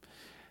team.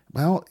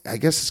 Well, I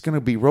guess it's going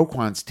to be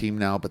Roquan's team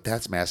now, but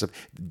that's massive.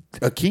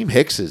 Akeem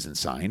Hicks isn't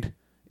signed.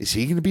 Is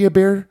he going to be a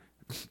Bear?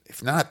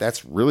 If not,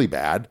 that's really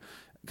bad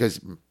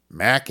because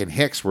Mack and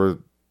Hicks were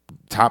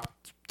top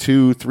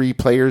 2-3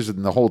 players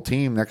in the whole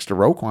team next to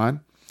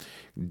Roquan.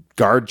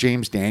 Guard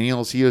James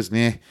Daniels, he was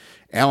meh.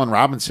 Allen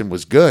Robinson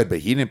was good, but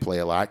he didn't play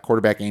a lot.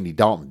 Quarterback Andy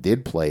Dalton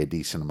did play a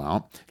decent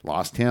amount.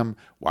 Lost him.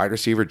 Wide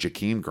receiver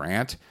Jakeem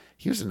Grant.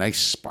 He was a nice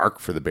spark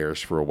for the Bears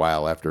for a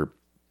while after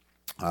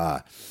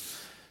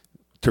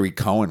Tariq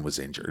Cohen was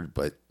injured,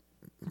 but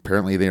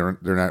apparently they're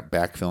not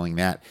backfilling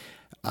that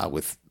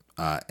with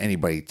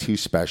anybody too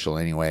special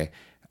anyway.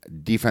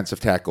 Defensive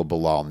tackle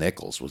Bilal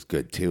Nichols was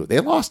good too. They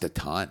lost a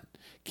ton.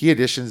 Key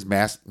additions,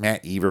 Matt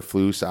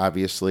Eberflus,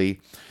 obviously.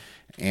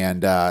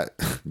 And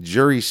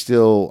jury's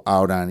still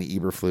out on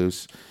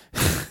Eberflus.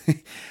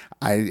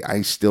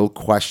 I still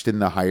question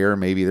the hire.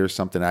 Maybe there's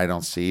something I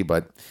don't see,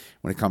 but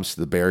when it comes to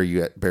the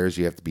Bears,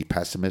 you have to be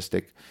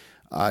pessimistic.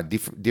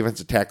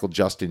 Defensive tackle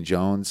Justin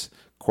Jones,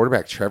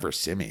 quarterback Trevor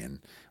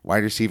Siemian,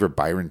 wide receiver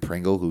Byron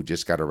Pringle, who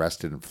just got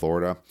arrested in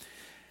Florida.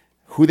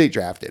 Who they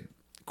drafted?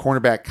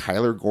 Cornerback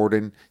Kyler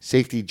Gordon,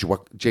 safety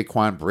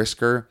Jaquan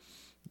Brisker.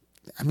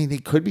 I mean, they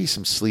could be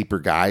some sleeper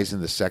guys in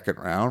the second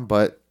round,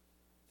 but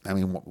I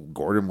mean,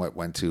 Gordon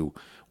went to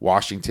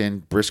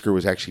Washington. Brisker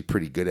was actually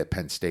pretty good at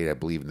Penn State, I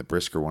believe, and the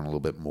Brisker one a little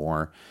bit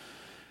more.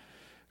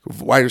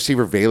 Wide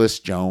receiver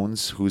Valus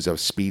Jones, who's a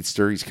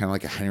speedster. He's kind of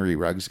like a Henry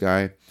Ruggs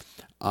guy.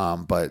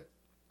 But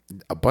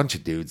a bunch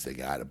of dudes they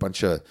got.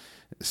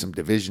 Some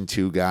Division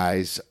II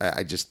guys.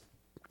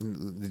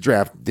 The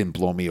draft didn't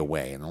blow me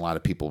away, and a lot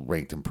of people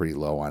ranked him pretty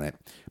low on it.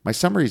 My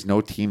summary is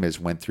no team has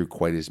went through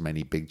quite as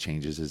many big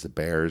changes as the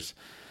Bears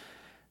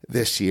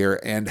this year.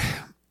 And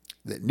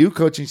the new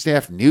coaching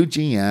staff, new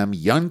GM,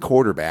 young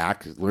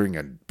quarterback, learning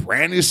a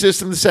brand new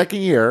system the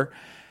second year.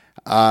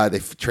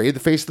 They've traded the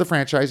face of the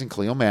franchise in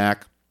Khalil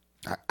Mack.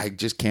 I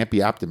just can't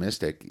be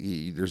optimistic.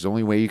 There's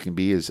only way you can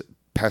be is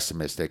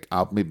pessimistic.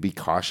 I'll maybe be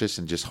cautious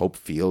and just hope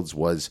Fields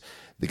was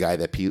the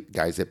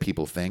guys that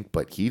people think,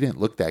 but he didn't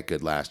look that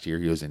good last year.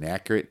 He was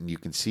inaccurate, and you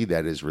can see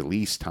that his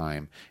release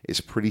time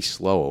is pretty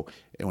slow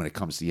when it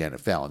comes to the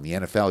NFL. In the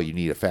NFL, you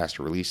need a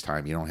faster release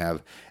time. You don't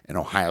have an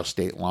Ohio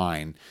State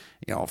line,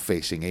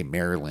 facing a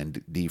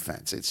Maryland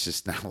defense. It's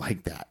just not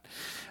like that.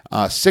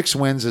 6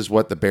 wins is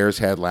what the Bears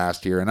had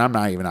last year, and I'm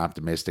not even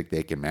optimistic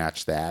they can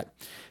match that.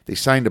 They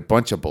signed a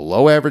bunch of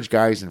below-average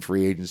guys in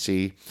free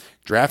agency,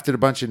 drafted a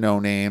bunch of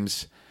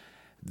no-names.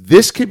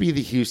 This could be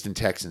the Houston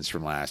Texans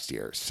from last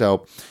year.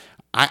 So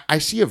I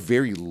see a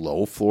very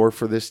low floor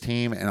for this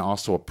team and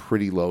also a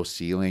pretty low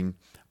ceiling.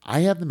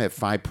 I have them at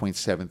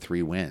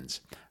 5.73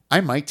 wins.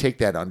 I might take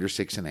that under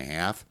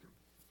 6.5,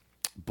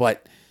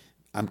 but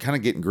I'm kind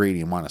of getting greedy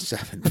and want a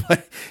 7.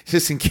 But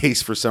just in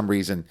case for some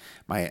reason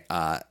my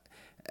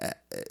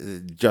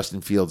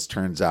Justin Fields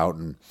turns out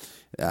and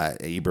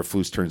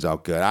Eberflus turns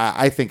out good,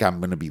 I think I'm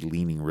going to be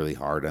leaning really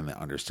hard on the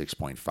under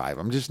 6.5.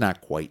 I'm just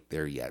not quite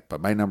there yet,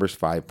 but my number's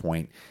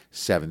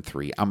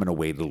 5.73. I'm going to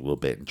wait a little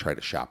bit and try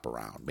to shop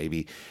around.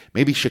 Maybe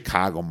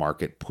Chicago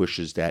market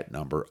pushes that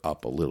number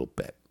up a little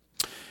bit.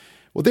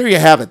 Well, there you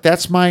have it.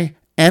 That's my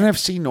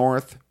NFC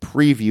North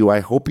preview. I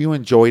hope you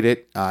enjoyed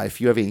it.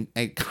 If you have any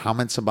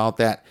comments about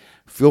that,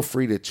 feel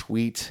free to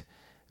tweet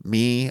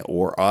me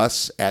or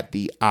us at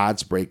the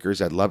Odds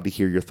Breakers. I'd love to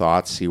hear your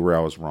thoughts, see where I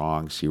was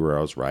wrong, see where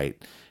I was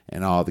right,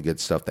 and all the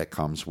good stuff that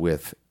comes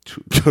with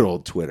good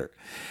old Twitter.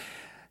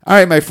 All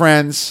right, my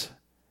friends,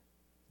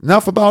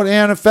 enough about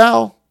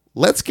NFL.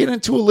 Let's get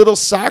into a little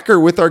soccer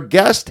with our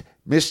guest,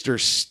 Mr.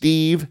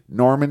 Steve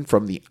Norman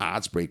from the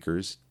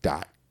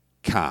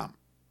oddsbreakers.com.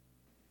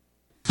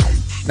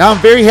 Now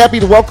I'm very happy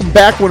to welcome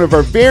back one of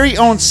our very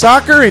own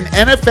soccer and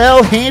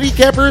NFL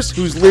handicappers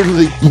who's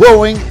literally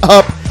blowing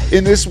up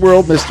in this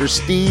world, Mr.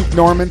 Steve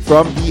Norman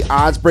from the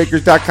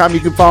oddsbreakers.com. You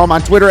can follow him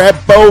on Twitter at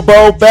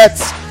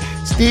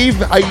BoBoBets. Steve,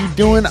 how you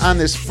doing on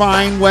this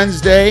fine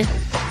Wednesday?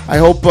 I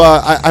hope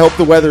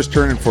the weather's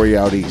turning for you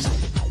out east.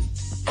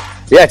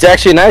 Yeah, it's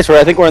actually nice.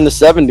 I think we're in the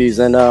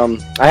 70s, and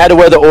I had to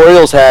wear the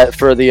Orioles hat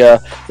for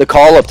the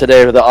call-up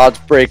today for the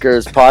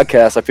Oddsbreakers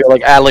podcast. I feel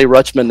like Adley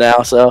Rutschman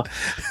now, so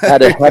I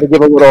had to pay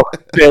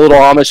a little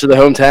homage to the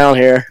hometown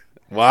here.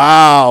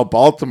 Wow,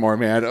 Baltimore,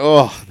 man.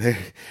 Oh, I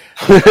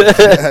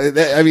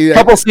mean,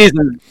 couple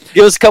seasons.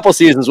 Give us a couple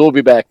seasons. We'll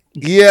be back.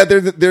 Yeah, they're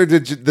the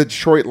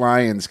Detroit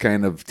Lions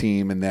kind of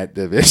team in that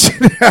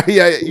division.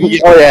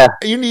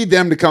 You need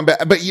them to come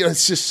back, but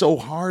it's just so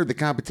hard, the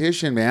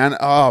competition, man.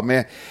 Oh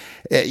man,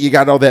 you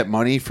got all that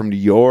money from New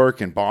York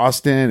and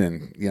Boston,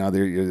 and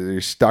they're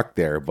stuck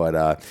there.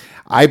 But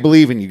I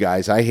believe in you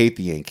guys. I hate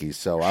the Yankees,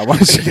 so I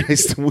want you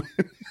guys to win.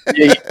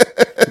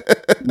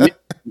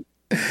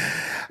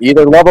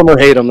 either love them or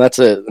hate them. That's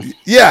it.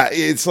 Yeah,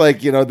 it's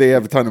like, they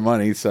have a ton of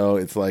money, so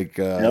it's like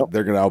they're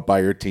going to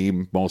outbuy your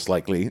team most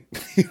likely.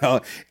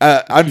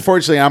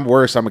 Unfortunately, I'm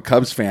worse. I'm a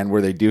Cubs fan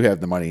where they do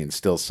have the money and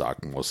still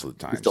suck most of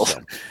the time.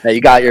 Hey,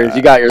 you got yours.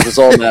 You got yours. That's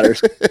all that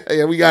matters.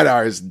 Yeah, we got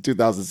ours in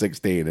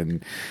 2016,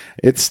 and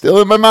it's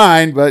still in my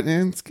mind, but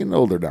it's getting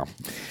older now.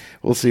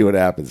 We'll see what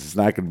happens. It's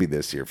not going to be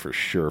this year for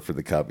sure for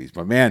the Cubbies.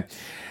 But, man,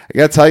 I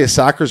got to tell you,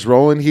 soccer's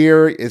rolling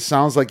here. It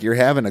sounds like you're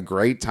having a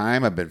great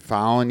time. I've been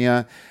following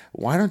you.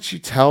 Why don't you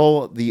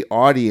tell the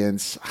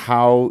audience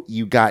how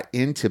you got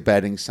into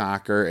betting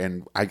soccer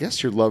and I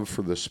guess your love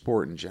for the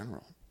sport in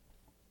general?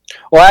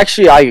 Well,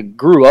 actually, I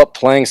grew up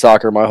playing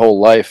soccer my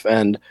whole life.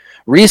 And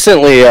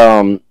recently,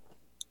 probably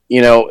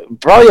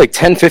like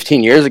 10,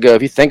 15 years ago,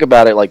 if you think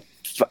about it, like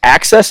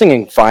accessing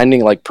and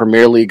finding like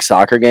Premier League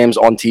soccer games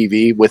on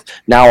TV with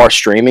now our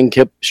streaming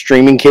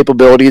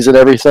capabilities and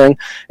everything,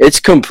 it's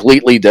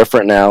completely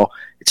different now.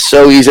 It's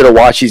so easy to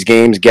watch these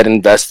games, get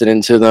invested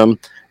into them,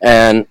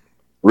 and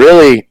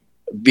really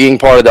being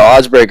part of the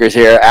odds breakers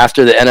here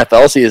after the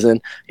NFL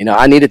season,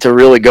 I needed to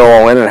really go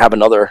all in and have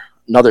another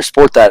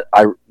sport that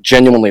I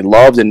genuinely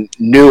loved and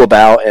knew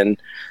about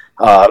and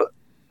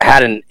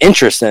had an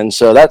interest in.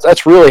 So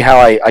that's really how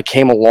I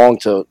came along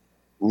to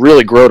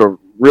really grow to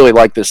really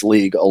like this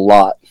league a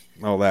lot.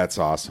 Oh, that's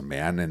awesome,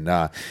 man. And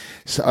I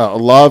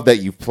love that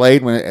you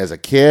played as a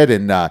kid,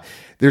 and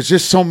there's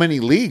just so many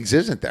leagues,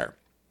 isn't there?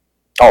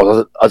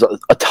 Oh,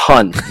 a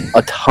ton.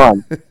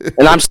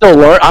 And I'm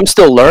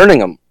still learning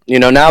them.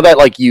 Now that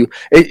like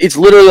it's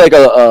literally like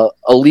a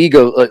league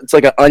of, it's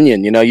like an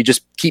onion. You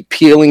just keep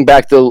peeling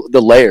back the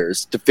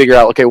layers to figure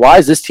out, okay, why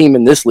is this team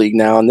in this league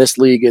now, and this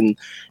league and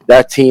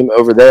that team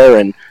over there?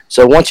 And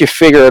so once you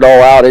figure it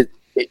all out,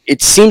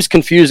 it seems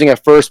confusing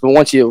at first, but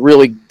once you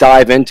really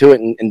dive into it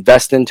and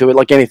invest into it,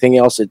 like anything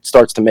else, it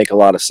starts to make a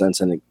lot of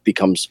sense and it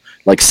becomes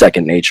like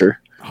second nature.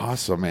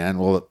 Awesome, man.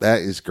 Well,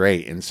 that is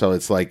great. And so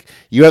it's like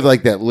you have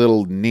like that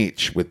little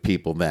niche with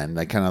people then,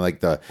 like kind of like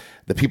the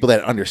people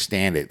that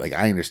understand it. Like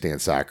I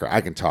understand soccer.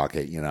 I can talk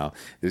it,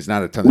 There's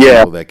not a ton of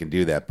people that can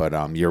do that, but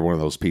you're one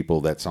of those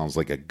people that sounds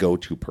like a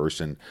go-to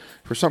person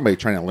for somebody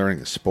trying to learn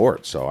the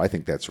sport. So I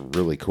think that's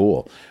really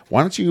cool.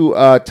 Why don't you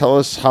tell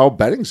us how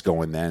betting's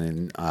going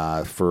then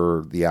and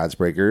for the odds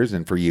breakers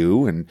and for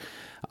you and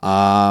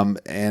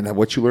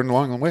what you learned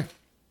along the way?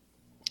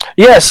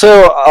 Yeah,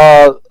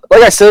 so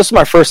like I said, this is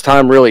my first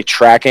time really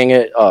tracking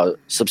it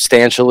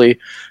substantially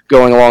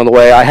going along the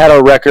way. I had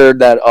a record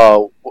that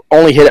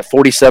only hit at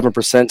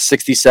 47%,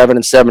 67,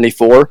 and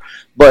 74.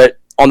 But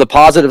on the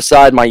positive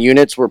side, my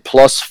units were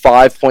plus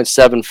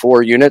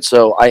 5.74 units,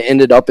 so I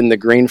ended up in the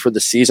green for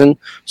the season.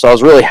 So I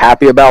was really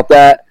happy about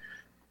that.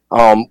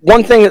 A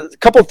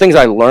couple of things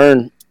I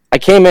learned. I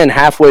came in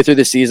halfway through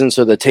the season,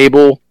 so the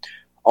table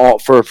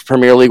for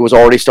Premier League was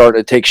already starting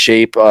to take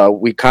shape.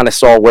 We kind of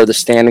saw where the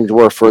standings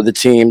were for the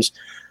teams.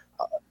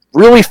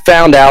 Really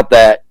found out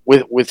that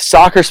with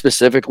soccer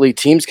specifically,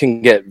 teams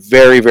can get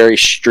very, very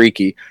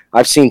streaky.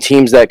 I've seen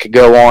teams that could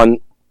go on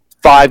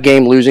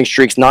 5-game losing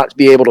streaks, not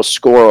be able to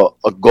score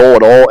a goal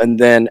at all, and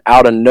then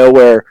out of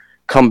nowhere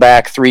come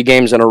back 3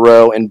 games in a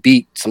row and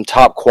beat some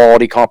top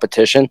quality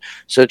competition.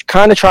 So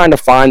kind of trying to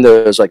find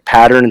those like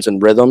patterns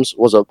and rhythms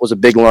was a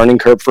big learning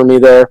curve for me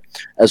there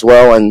as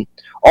well. And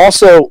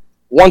also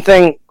one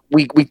thing,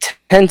 we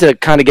tend to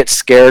kind of get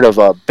scared of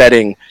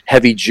betting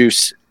heavy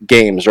juice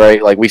games,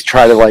 right? Like we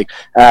try to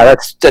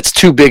that's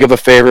too big of a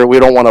favorite. We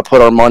don't want to put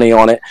our money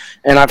on it.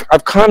 And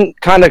I've kind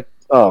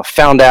of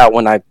found out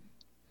when I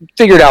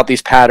figured out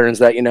these patterns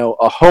that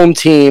a home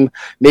team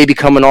may be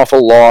coming off a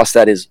loss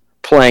that is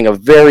playing a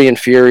very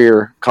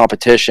inferior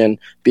competition,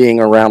 being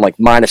around like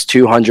minus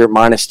 200,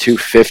 minus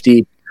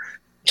 250.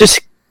 Just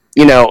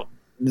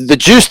the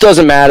juice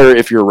doesn't matter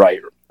if you're right.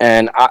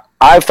 And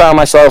I found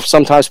myself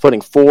sometimes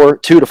putting 2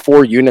 to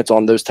 4 units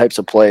on those types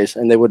of plays,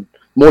 and they would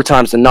more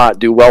times than not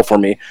do well for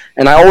me.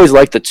 And I always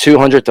like the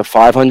 200 to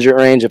 500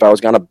 range if I was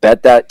going to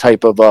bet that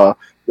type of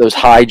those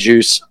high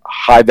juice,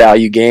 high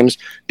value games,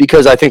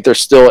 because I think you're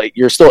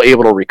still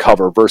able to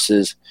recover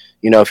versus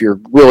if you're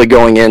really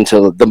going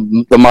into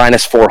the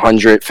minus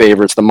 400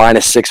 favorites, the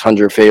minus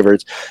 600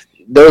 favorites,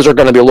 those are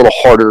going to be a little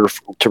harder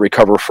to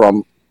recover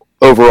from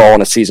overall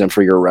in a season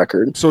for your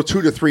record. So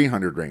 2 to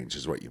 300 range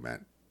is what you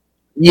meant.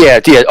 Yeah.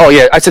 Oh,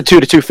 yeah. I said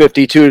 2 to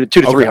 250, 2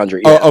 to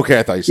 300. Yeah. Oh, okay.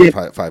 I thought you said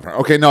 500.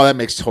 Okay, no, that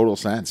makes total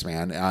sense,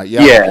 man.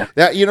 Yeah.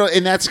 That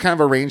and that's kind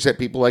of a range that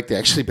people like to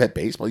actually bet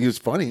baseball. It's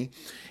funny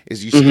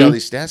is you see all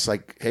these stats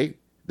like, hey,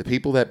 the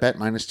people that bet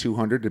minus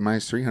 200 and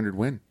minus 300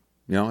 win.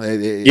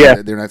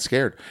 They're not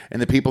scared. And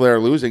the people that are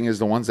losing is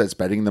the ones that's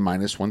betting the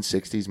minus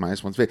 160s,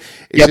 minus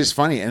 150. It's just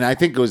funny. And I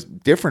think it was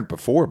different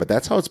before, but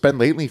that's how it's been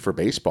lately for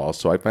baseball.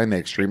 So I find that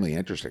extremely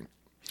interesting.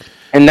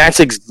 And that's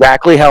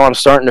exactly how I'm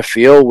starting to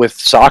feel with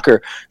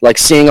soccer. Like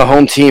seeing a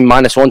home team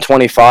minus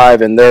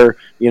 125 and they're,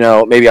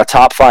 maybe a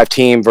top 5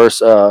 team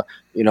versus, a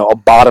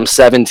bottom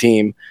 7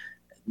 team.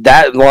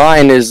 That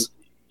line is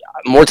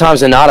more times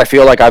than not, I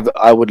feel like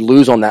I would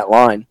lose on that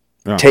line.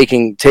 Yeah.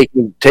 Taking that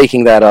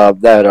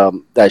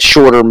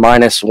shorter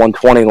minus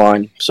 120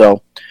 line.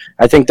 So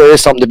I think there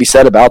is something to be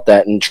said about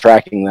that and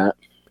tracking that.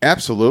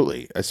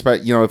 Absolutely.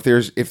 If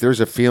there's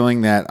a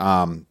feeling that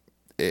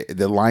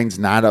the line's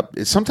not up,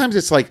 sometimes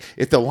it's like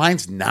if the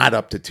line's not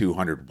up to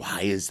 200,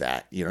 why is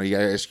that? You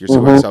gotta ask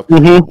yourself,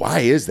 why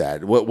is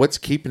that? What's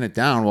keeping it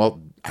down?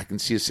 Well, I can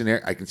see a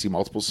scenario. I can see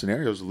multiple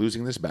scenarios of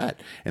losing this bet,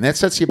 and that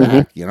sets you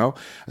back.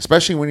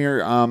 Especially when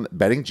you're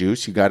betting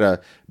juice, you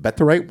gotta bet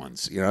the right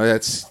ones.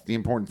 That's the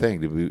important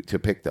thing to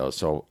pick those.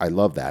 So I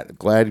love that.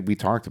 Glad we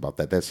talked about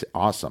that. That's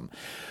awesome.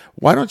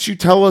 Why don't you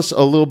tell us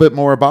a little bit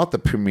more about the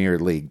Premier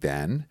League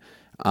then?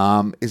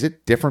 Is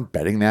it different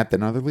betting that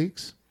than other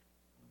leagues?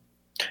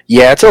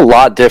 Yeah, it's a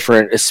lot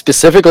different,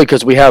 specifically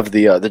because we have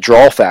the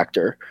draw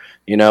factor.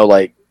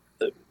 Like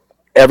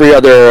every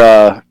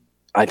other,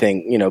 I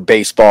think,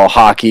 baseball,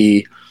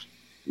 hockey,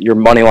 your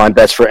money line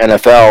bets for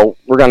NFL,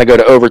 we're going to go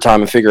to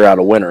overtime and figure out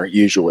a winner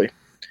usually.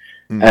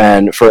 Mm-hmm.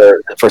 And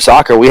for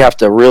soccer, we have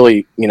to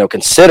really,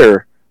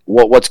 consider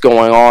what's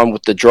going on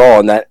with the draw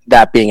and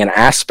that being an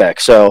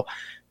aspect. So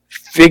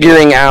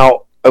figuring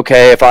out,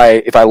 okay, if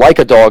I like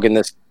a dog in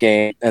this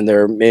game and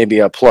they're maybe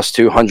a plus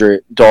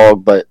 200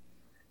 dog, but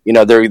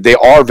they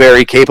are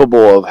very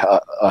capable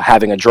of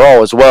having a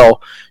draw as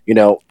well.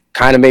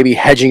 Kind of maybe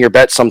hedging your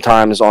bet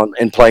sometimes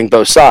and playing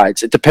both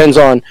sides. It depends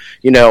on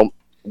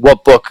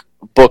what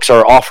books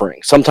are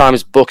offering.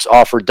 Sometimes books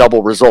offer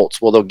double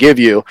results. Well, they'll give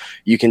you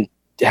can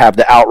have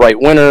the outright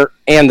winner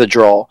and the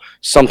draw.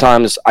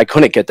 Sometimes I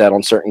couldn't get that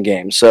on certain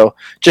games. So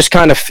just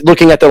kind of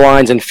looking at the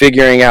lines and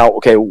figuring out,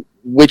 okay,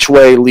 which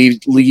way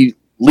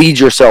leads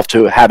yourself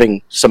to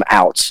having some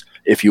outs,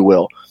 if you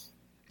will.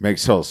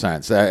 Makes total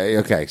sense.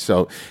 Okay,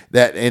 so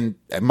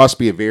it must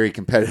be a very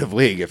competitive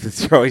league if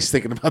you're always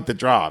thinking about the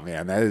draw,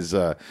 man. That is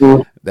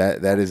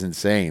that is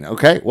insane.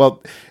 Okay,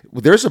 well,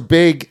 there's a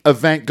big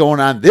event going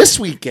on this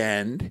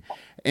weekend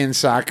in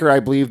soccer. I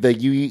believe the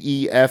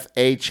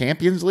UEFA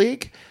Champions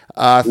League.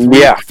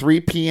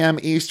 3 p.m.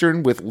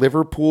 Eastern with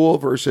Liverpool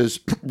versus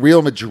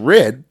Real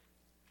Madrid.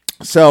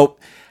 So,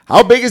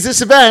 how big is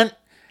this event?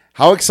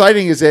 How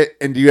exciting is it?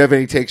 And do you have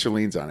any takes or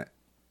leans on it?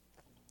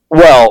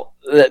 Well,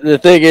 the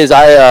thing is,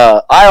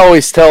 I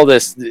always tell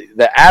this,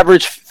 the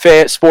average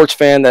sports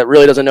fan that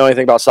really doesn't know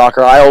anything about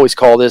soccer, I always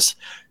call this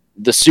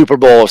the Super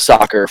Bowl of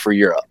soccer for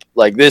Europe.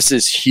 Like, this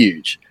is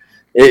huge.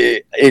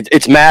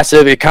 It's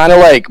massive. It kind of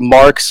like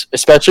marks,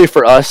 especially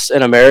for us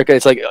in America,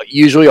 it's like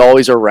usually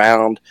always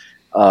around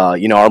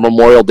our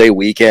Memorial Day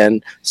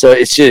weekend. So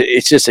it's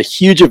just a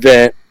huge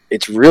event.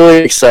 It's really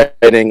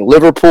exciting.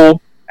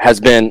 Liverpool has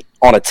been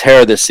on a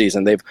tear this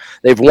season.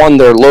 They've won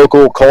their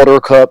local Calder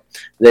Cup.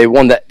 They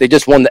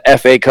just won the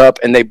FA Cup,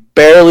 and they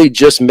barely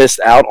just missed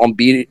out on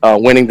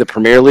winning the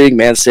Premier League.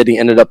 Man City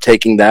ended up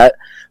taking that,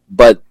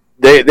 but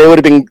they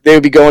would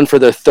be going for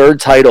their third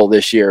title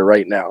this year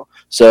right now.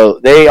 So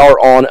they are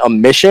on a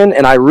mission,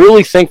 and I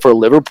really think for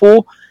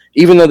Liverpool,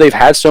 even though they've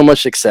had so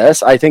much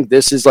success, I think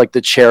this is like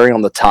the cherry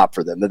on the top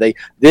for them.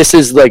 This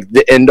is like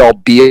the end all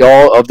be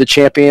all of the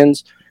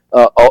champions.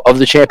 Of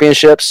the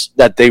championships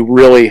that they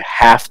really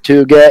have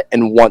to get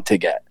and want to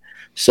get.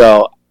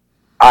 So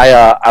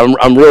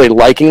I'm really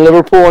liking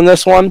Liverpool in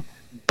this one,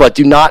 but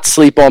do not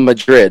sleep on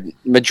Madrid.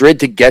 Madrid,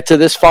 to get to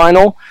this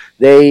final,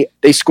 they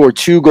scored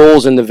 2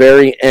 goals in the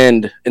very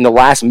end, in the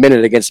last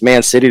minute against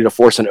Man City to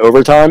force an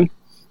overtime,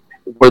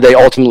 where they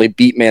ultimately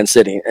beat Man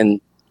City. And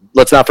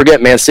let's not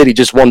forget, Man City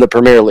just won the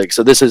Premier League.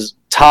 So this is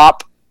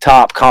top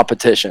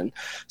competition.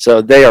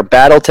 So they are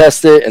battle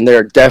tested, and they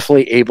are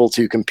definitely able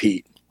to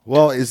compete.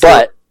 Well,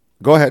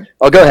 go ahead.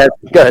 Oh, go ahead.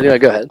 Yeah,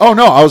 go ahead. Oh,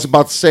 no, I was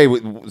about to say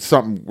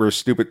something we're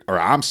stupid, or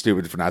I'm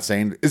stupid for not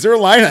saying. Is there a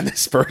line on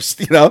this first?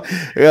 Yeah.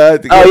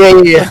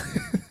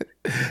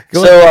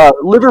 So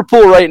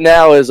Liverpool right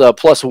now is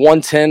plus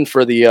 110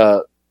 for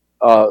the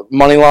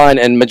money line,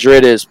 and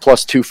Madrid is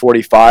plus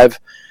 245.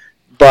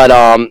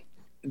 But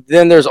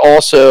then there's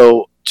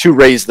also to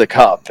raise the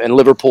cup, and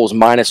Liverpool's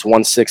minus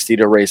 160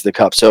 to raise the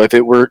cup. So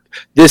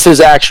this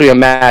is actually a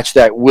match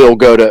that will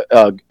go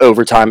to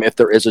overtime if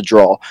there is a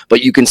draw,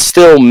 but you can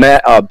still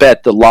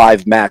bet the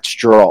live match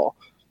draw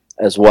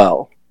as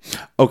well.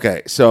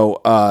 Okay,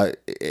 so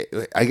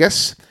I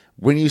guess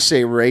when you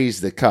say raise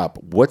the cup,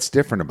 what's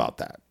different about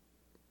that?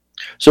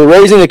 So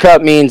raising the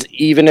cup means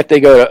even if they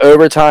go to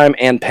overtime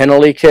and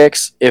penalty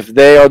kicks, if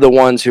they are the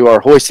ones who are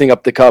hoisting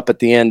up the cup at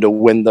the end to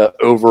win the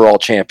overall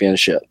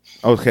championship.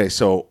 Okay,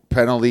 so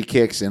penalty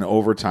kicks in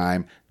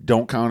overtime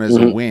don't count as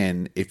a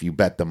win if you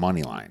bet the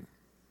money line.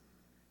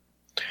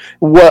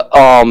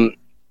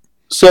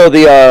 So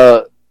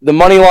the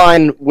money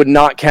line would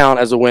not count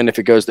as a win if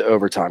it goes to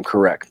overtime,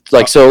 correct?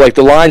 So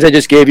the lines I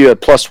just gave you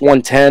at plus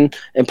 110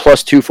 and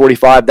plus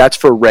 245, that's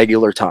for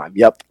regular time.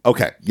 Yep.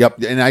 Okay.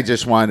 Yep. And I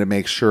just wanted to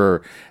make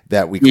sure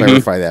that we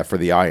clarify that for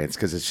the audience,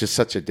 because it's just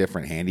such a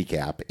different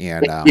handicap,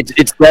 and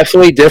it's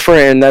definitely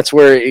different, and that's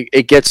where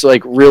it gets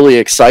like really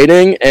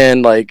exciting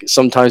and like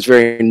sometimes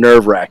very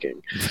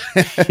nerve-wracking.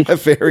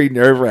 Very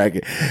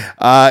nerve-wracking.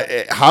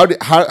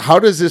 How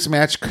does this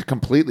match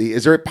completely?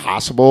 Is it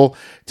possible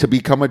to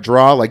become a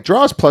draw? Like,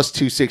 draw is plus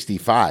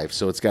 265,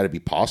 so it's got to be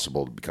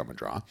possible to become a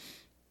draw.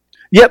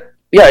 Yep.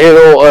 Yeah,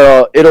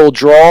 it'll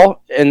draw,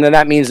 and then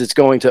that means it's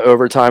going to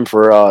overtime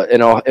for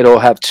it'll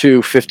have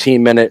 2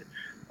 15-minute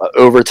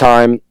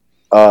overtime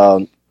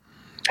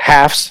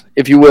halves,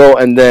 if you will,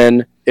 and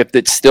then if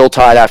it's still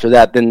tied after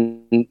that,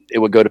 then it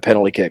would go to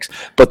penalty kicks.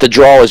 But the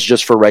draw is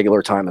just for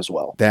regular time as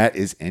well. That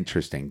is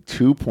interesting.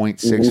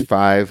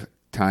 2.65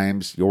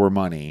 times your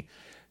money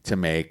to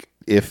make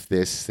if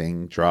this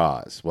thing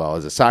draws. Well,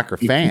 as a soccer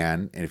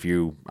fan, and if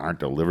you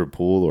aren't a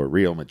Liverpool or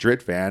Real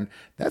Madrid fan,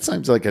 that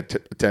seems like a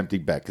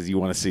tempting bet because you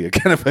want to see a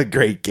kind of a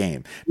great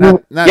game.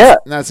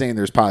 Not saying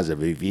there's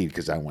positive EV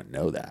because I wouldn't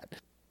know that.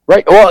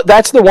 Right. Well,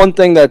 that's the one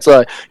thing that's,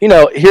 here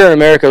in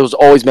America, there's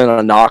always been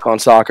a knock on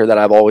soccer that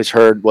I've always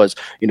heard was,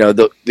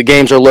 the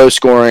games are low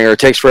scoring or it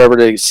takes forever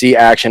to see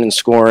action and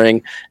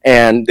scoring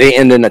and they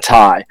end in a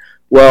tie.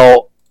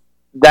 Well,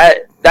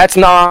 that's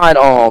not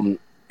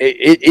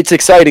it's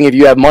exciting if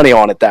you have money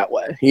on it that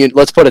way.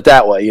 Let's put it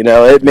that way.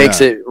 It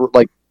makes it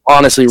like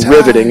honestly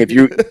riveting if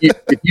you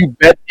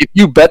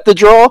bet the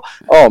draw.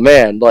 Oh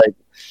man, like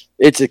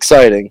it's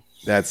exciting.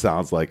 That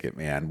sounds like it,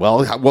 man.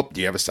 Well,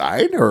 do you have a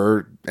side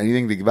or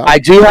anything to give out? I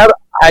do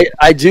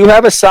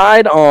have a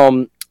side.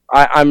 I'm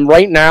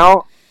right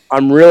now.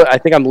 I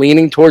think I'm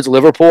leaning towards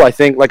Liverpool. I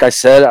think, like I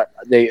said,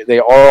 they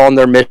are on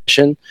their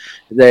mission.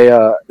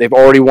 They've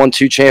already won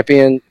 2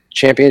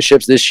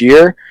 championships this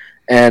year.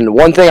 And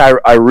one thing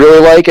I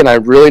really like, and I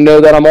really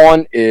know that I'm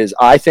on, is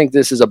I think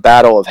this is a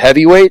battle of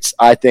heavyweights.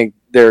 I think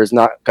there's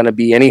not going to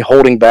be any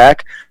holding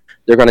back.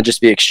 They're going to just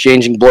be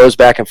exchanging blows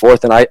back and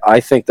forth, and I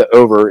think the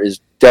over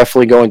is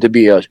definitely going to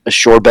be a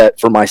sure bet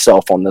for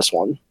myself on this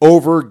one.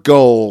 Over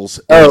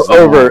goals.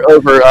 Over.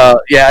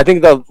 I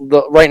think the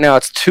right now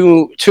it's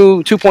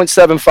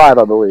 2.75,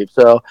 I believe.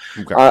 So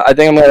okay. I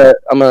think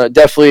I'm gonna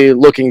definitely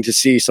looking to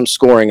see some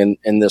scoring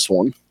in this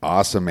one.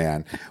 Awesome,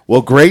 man.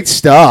 Well, great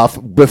stuff.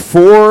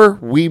 Before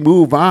we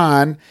move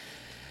on,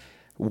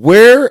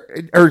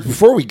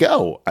 before we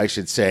go, I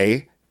should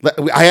say,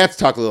 I have to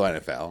talk a little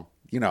NFL.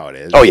 You know how it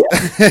is. Oh,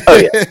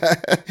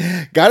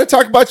 yeah. Got to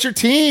talk about your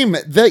team,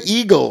 the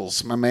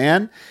Eagles, my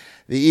man.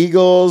 The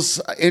Eagles,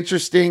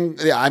 interesting.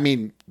 I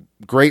mean,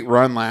 great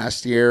run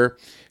last year.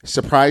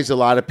 Surprised a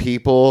lot of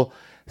people.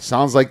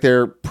 Sounds like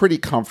they're pretty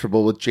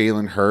comfortable with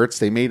Jalen Hurts.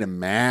 They made a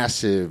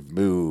massive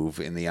move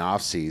in the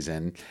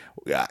offseason.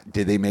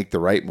 Did they make the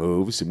right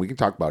moves? And we can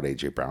talk about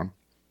A.J. Brown.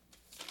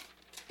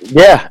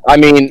 Yeah, I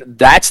mean,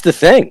 that's the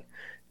thing.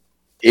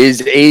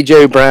 Is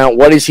A.J. Brown,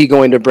 what is he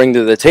going to bring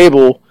to the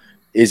table?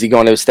 Is he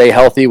going to stay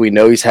healthy? We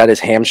know he's had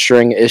his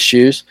hamstring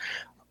issues.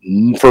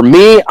 For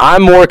me,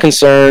 I'm more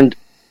concerned.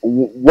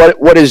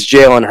 What is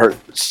Jalen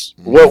Hurts?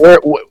 Where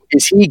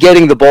is he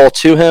getting the ball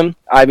to him?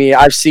 I mean,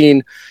 I've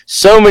seen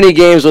so many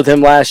games with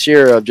him last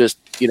year of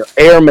just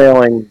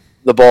airmailing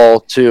the ball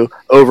to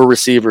over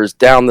receivers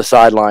down the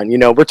sideline.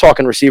 We're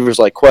talking receivers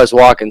like Quez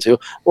Watkins, who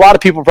a lot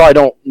of people probably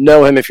don't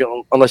know him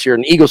unless you're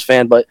an Eagles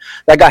fan, but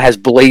that guy has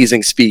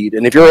blazing speed.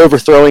 And if you're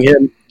overthrowing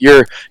him,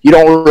 you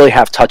don't really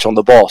have touch on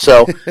the ball.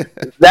 So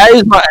that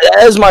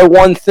is my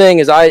one thing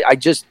is I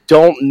just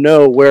don't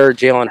know where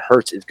Jalen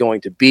Hurts is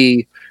going to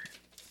be.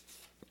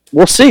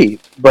 We'll see,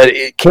 but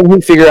can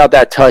he figure out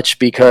that touch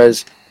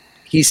because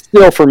he's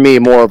still, for me,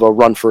 more of a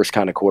run-first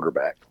kind of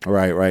quarterback.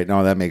 Right.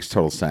 No, that makes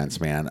total sense,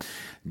 man.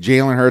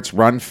 Jalen Hurts,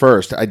 run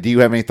first. Do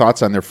you have any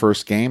thoughts on their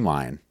first game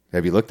line?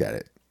 Have you looked at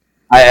it?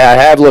 I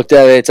have looked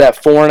at it. It's at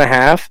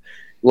 4.5.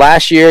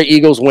 Last year,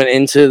 Eagles went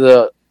into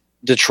the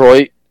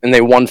Detroit, and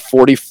they won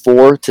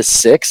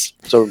 44-6.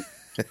 So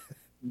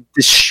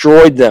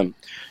destroyed them.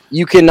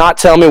 You cannot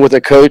tell me with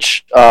a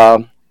coach,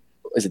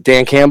 is it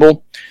Dan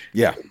Campbell?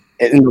 Yeah.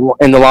 In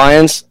the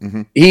Lions,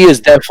 mm-hmm. He is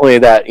definitely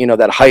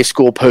that high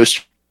school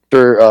poster,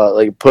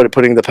 like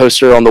putting the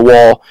poster on the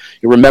wall,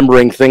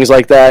 remembering things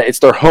like that. It's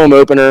their home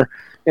opener,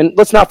 and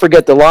let's not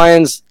forget the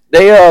Lions.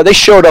 They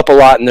showed up a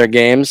lot in their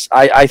games.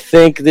 I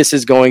think this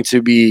is going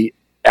to be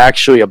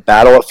actually a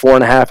battle at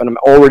 4.5, and I'm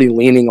already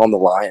leaning on the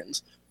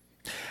Lions.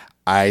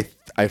 I've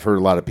heard a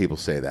lot of people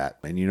say that,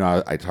 and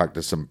I talked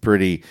to some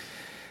pretty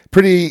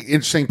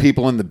interesting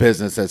people in the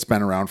business that's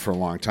been around for a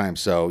long time.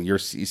 So you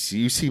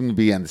seem to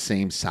be on the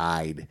same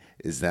side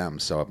as them.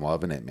 So I'm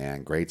loving it,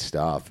 man. Great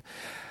stuff.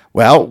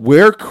 Well,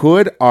 where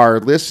could our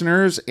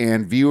listeners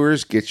and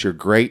viewers get your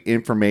great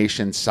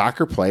information,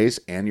 soccer plays,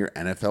 and your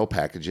NFL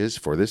packages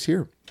for this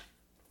year?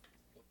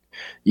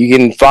 You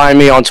can find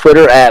me on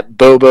Twitter at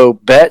Bobo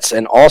Bets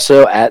and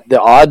also at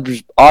the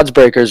Odds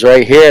Breakers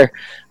right here.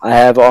 I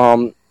have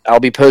I'll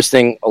be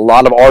posting a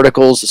lot of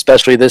articles,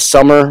 especially this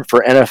summer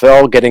for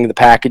NFL, getting the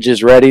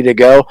packages ready to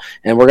go,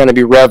 and we're going to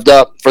be revved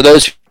up. For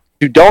those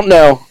who don't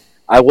know,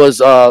 I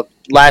was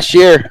last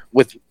year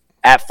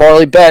at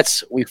Farley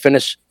Bets. We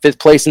finished 5th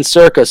place in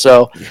Circa,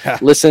 so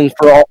listen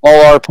for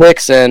all our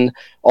picks and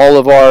all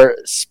of our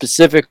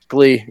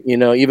specifically,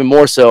 even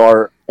more so,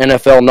 our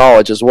NFL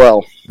knowledge as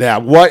well. Yeah,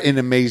 what an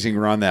amazing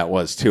run that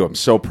was too. I'm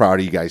so proud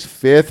of you guys.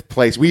 5th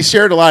place. We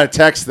shared a lot of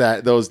texts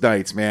those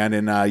nights, man,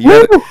 and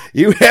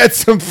you had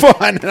some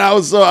fun, and I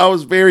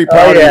was very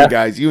proud of you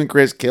guys. You and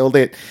Chris killed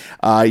it.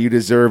 You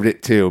deserved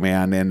it too,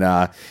 man.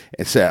 And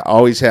it's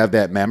always have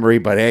that memory.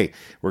 But hey,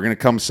 we're gonna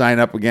come sign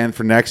up again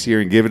for next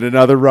year and give it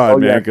another run,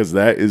 man, because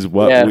that is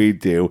what we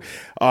do.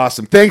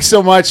 Awesome. Thanks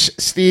so much,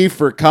 Steve,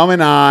 for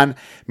coming on.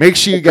 Make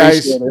sure you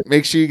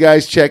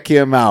guys check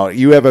him out.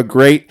 You have a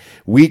great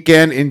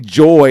weekend.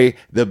 Enjoy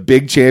the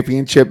big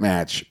championship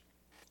match.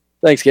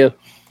 Thanks, Kev.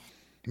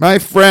 My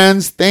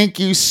friends, thank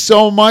you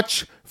so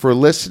much for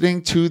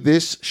listening to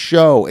this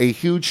show. A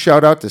huge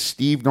shout out to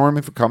Steve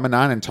Norman for coming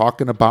on and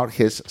talking about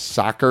his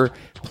soccer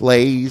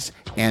plays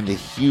and the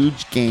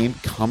huge game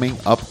coming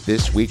up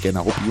this weekend.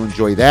 I hope you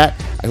enjoy that.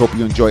 I hope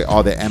you enjoy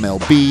all the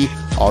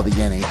MLB, all the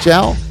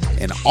NHL,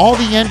 and all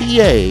the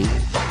NBA.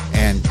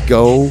 And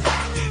go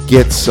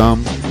get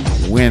some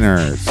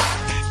winners.